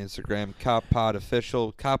 Follow us on Instagram, Cop Pod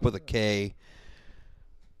Official, Cop with a K.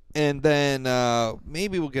 And then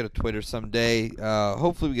maybe we'll get a Twitter someday.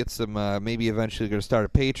 Hopefully we get some. Maybe eventually going to start a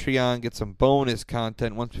Patreon, get some bonus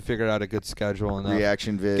content once we figure out a good schedule and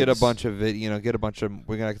Reaction vids. get a bunch of it. Get a bunch of.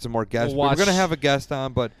 We're gonna get some more guests. We'll We're gonna watch- have a guest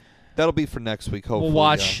on, but that'll be for next week. Hopefully, We'll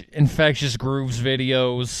watch Infectious Grooves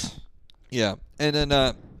videos. Yeah, and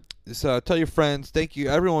then so tell your friends. Thank you,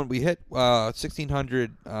 everyone. We hit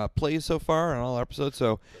 1,600 plays so far on all our episodes.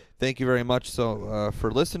 So thank you very much. So for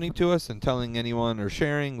listening to us and telling anyone or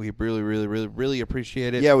sharing, we really, really, really, really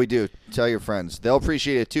appreciate it. Yeah, we do. Tell your friends. They'll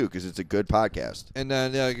appreciate it, too, because it's a good podcast. And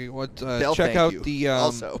then They'll check thank out you. the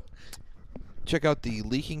also. check out the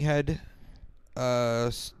Leaking Head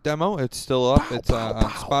demo. It's still up. It's on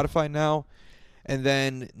Spotify now. And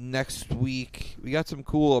then next week we got some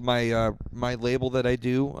cool. My label that I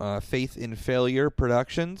do, Faith in Failure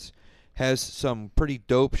Productions, has some pretty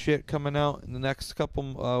dope shit coming out in the next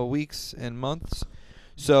couple weeks and months.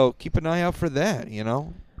 So keep an eye out for that.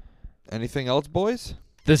 Anything else, boys?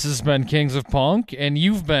 This has been Kings of Punk, and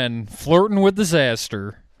you've been flirting with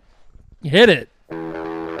disaster. Hit it.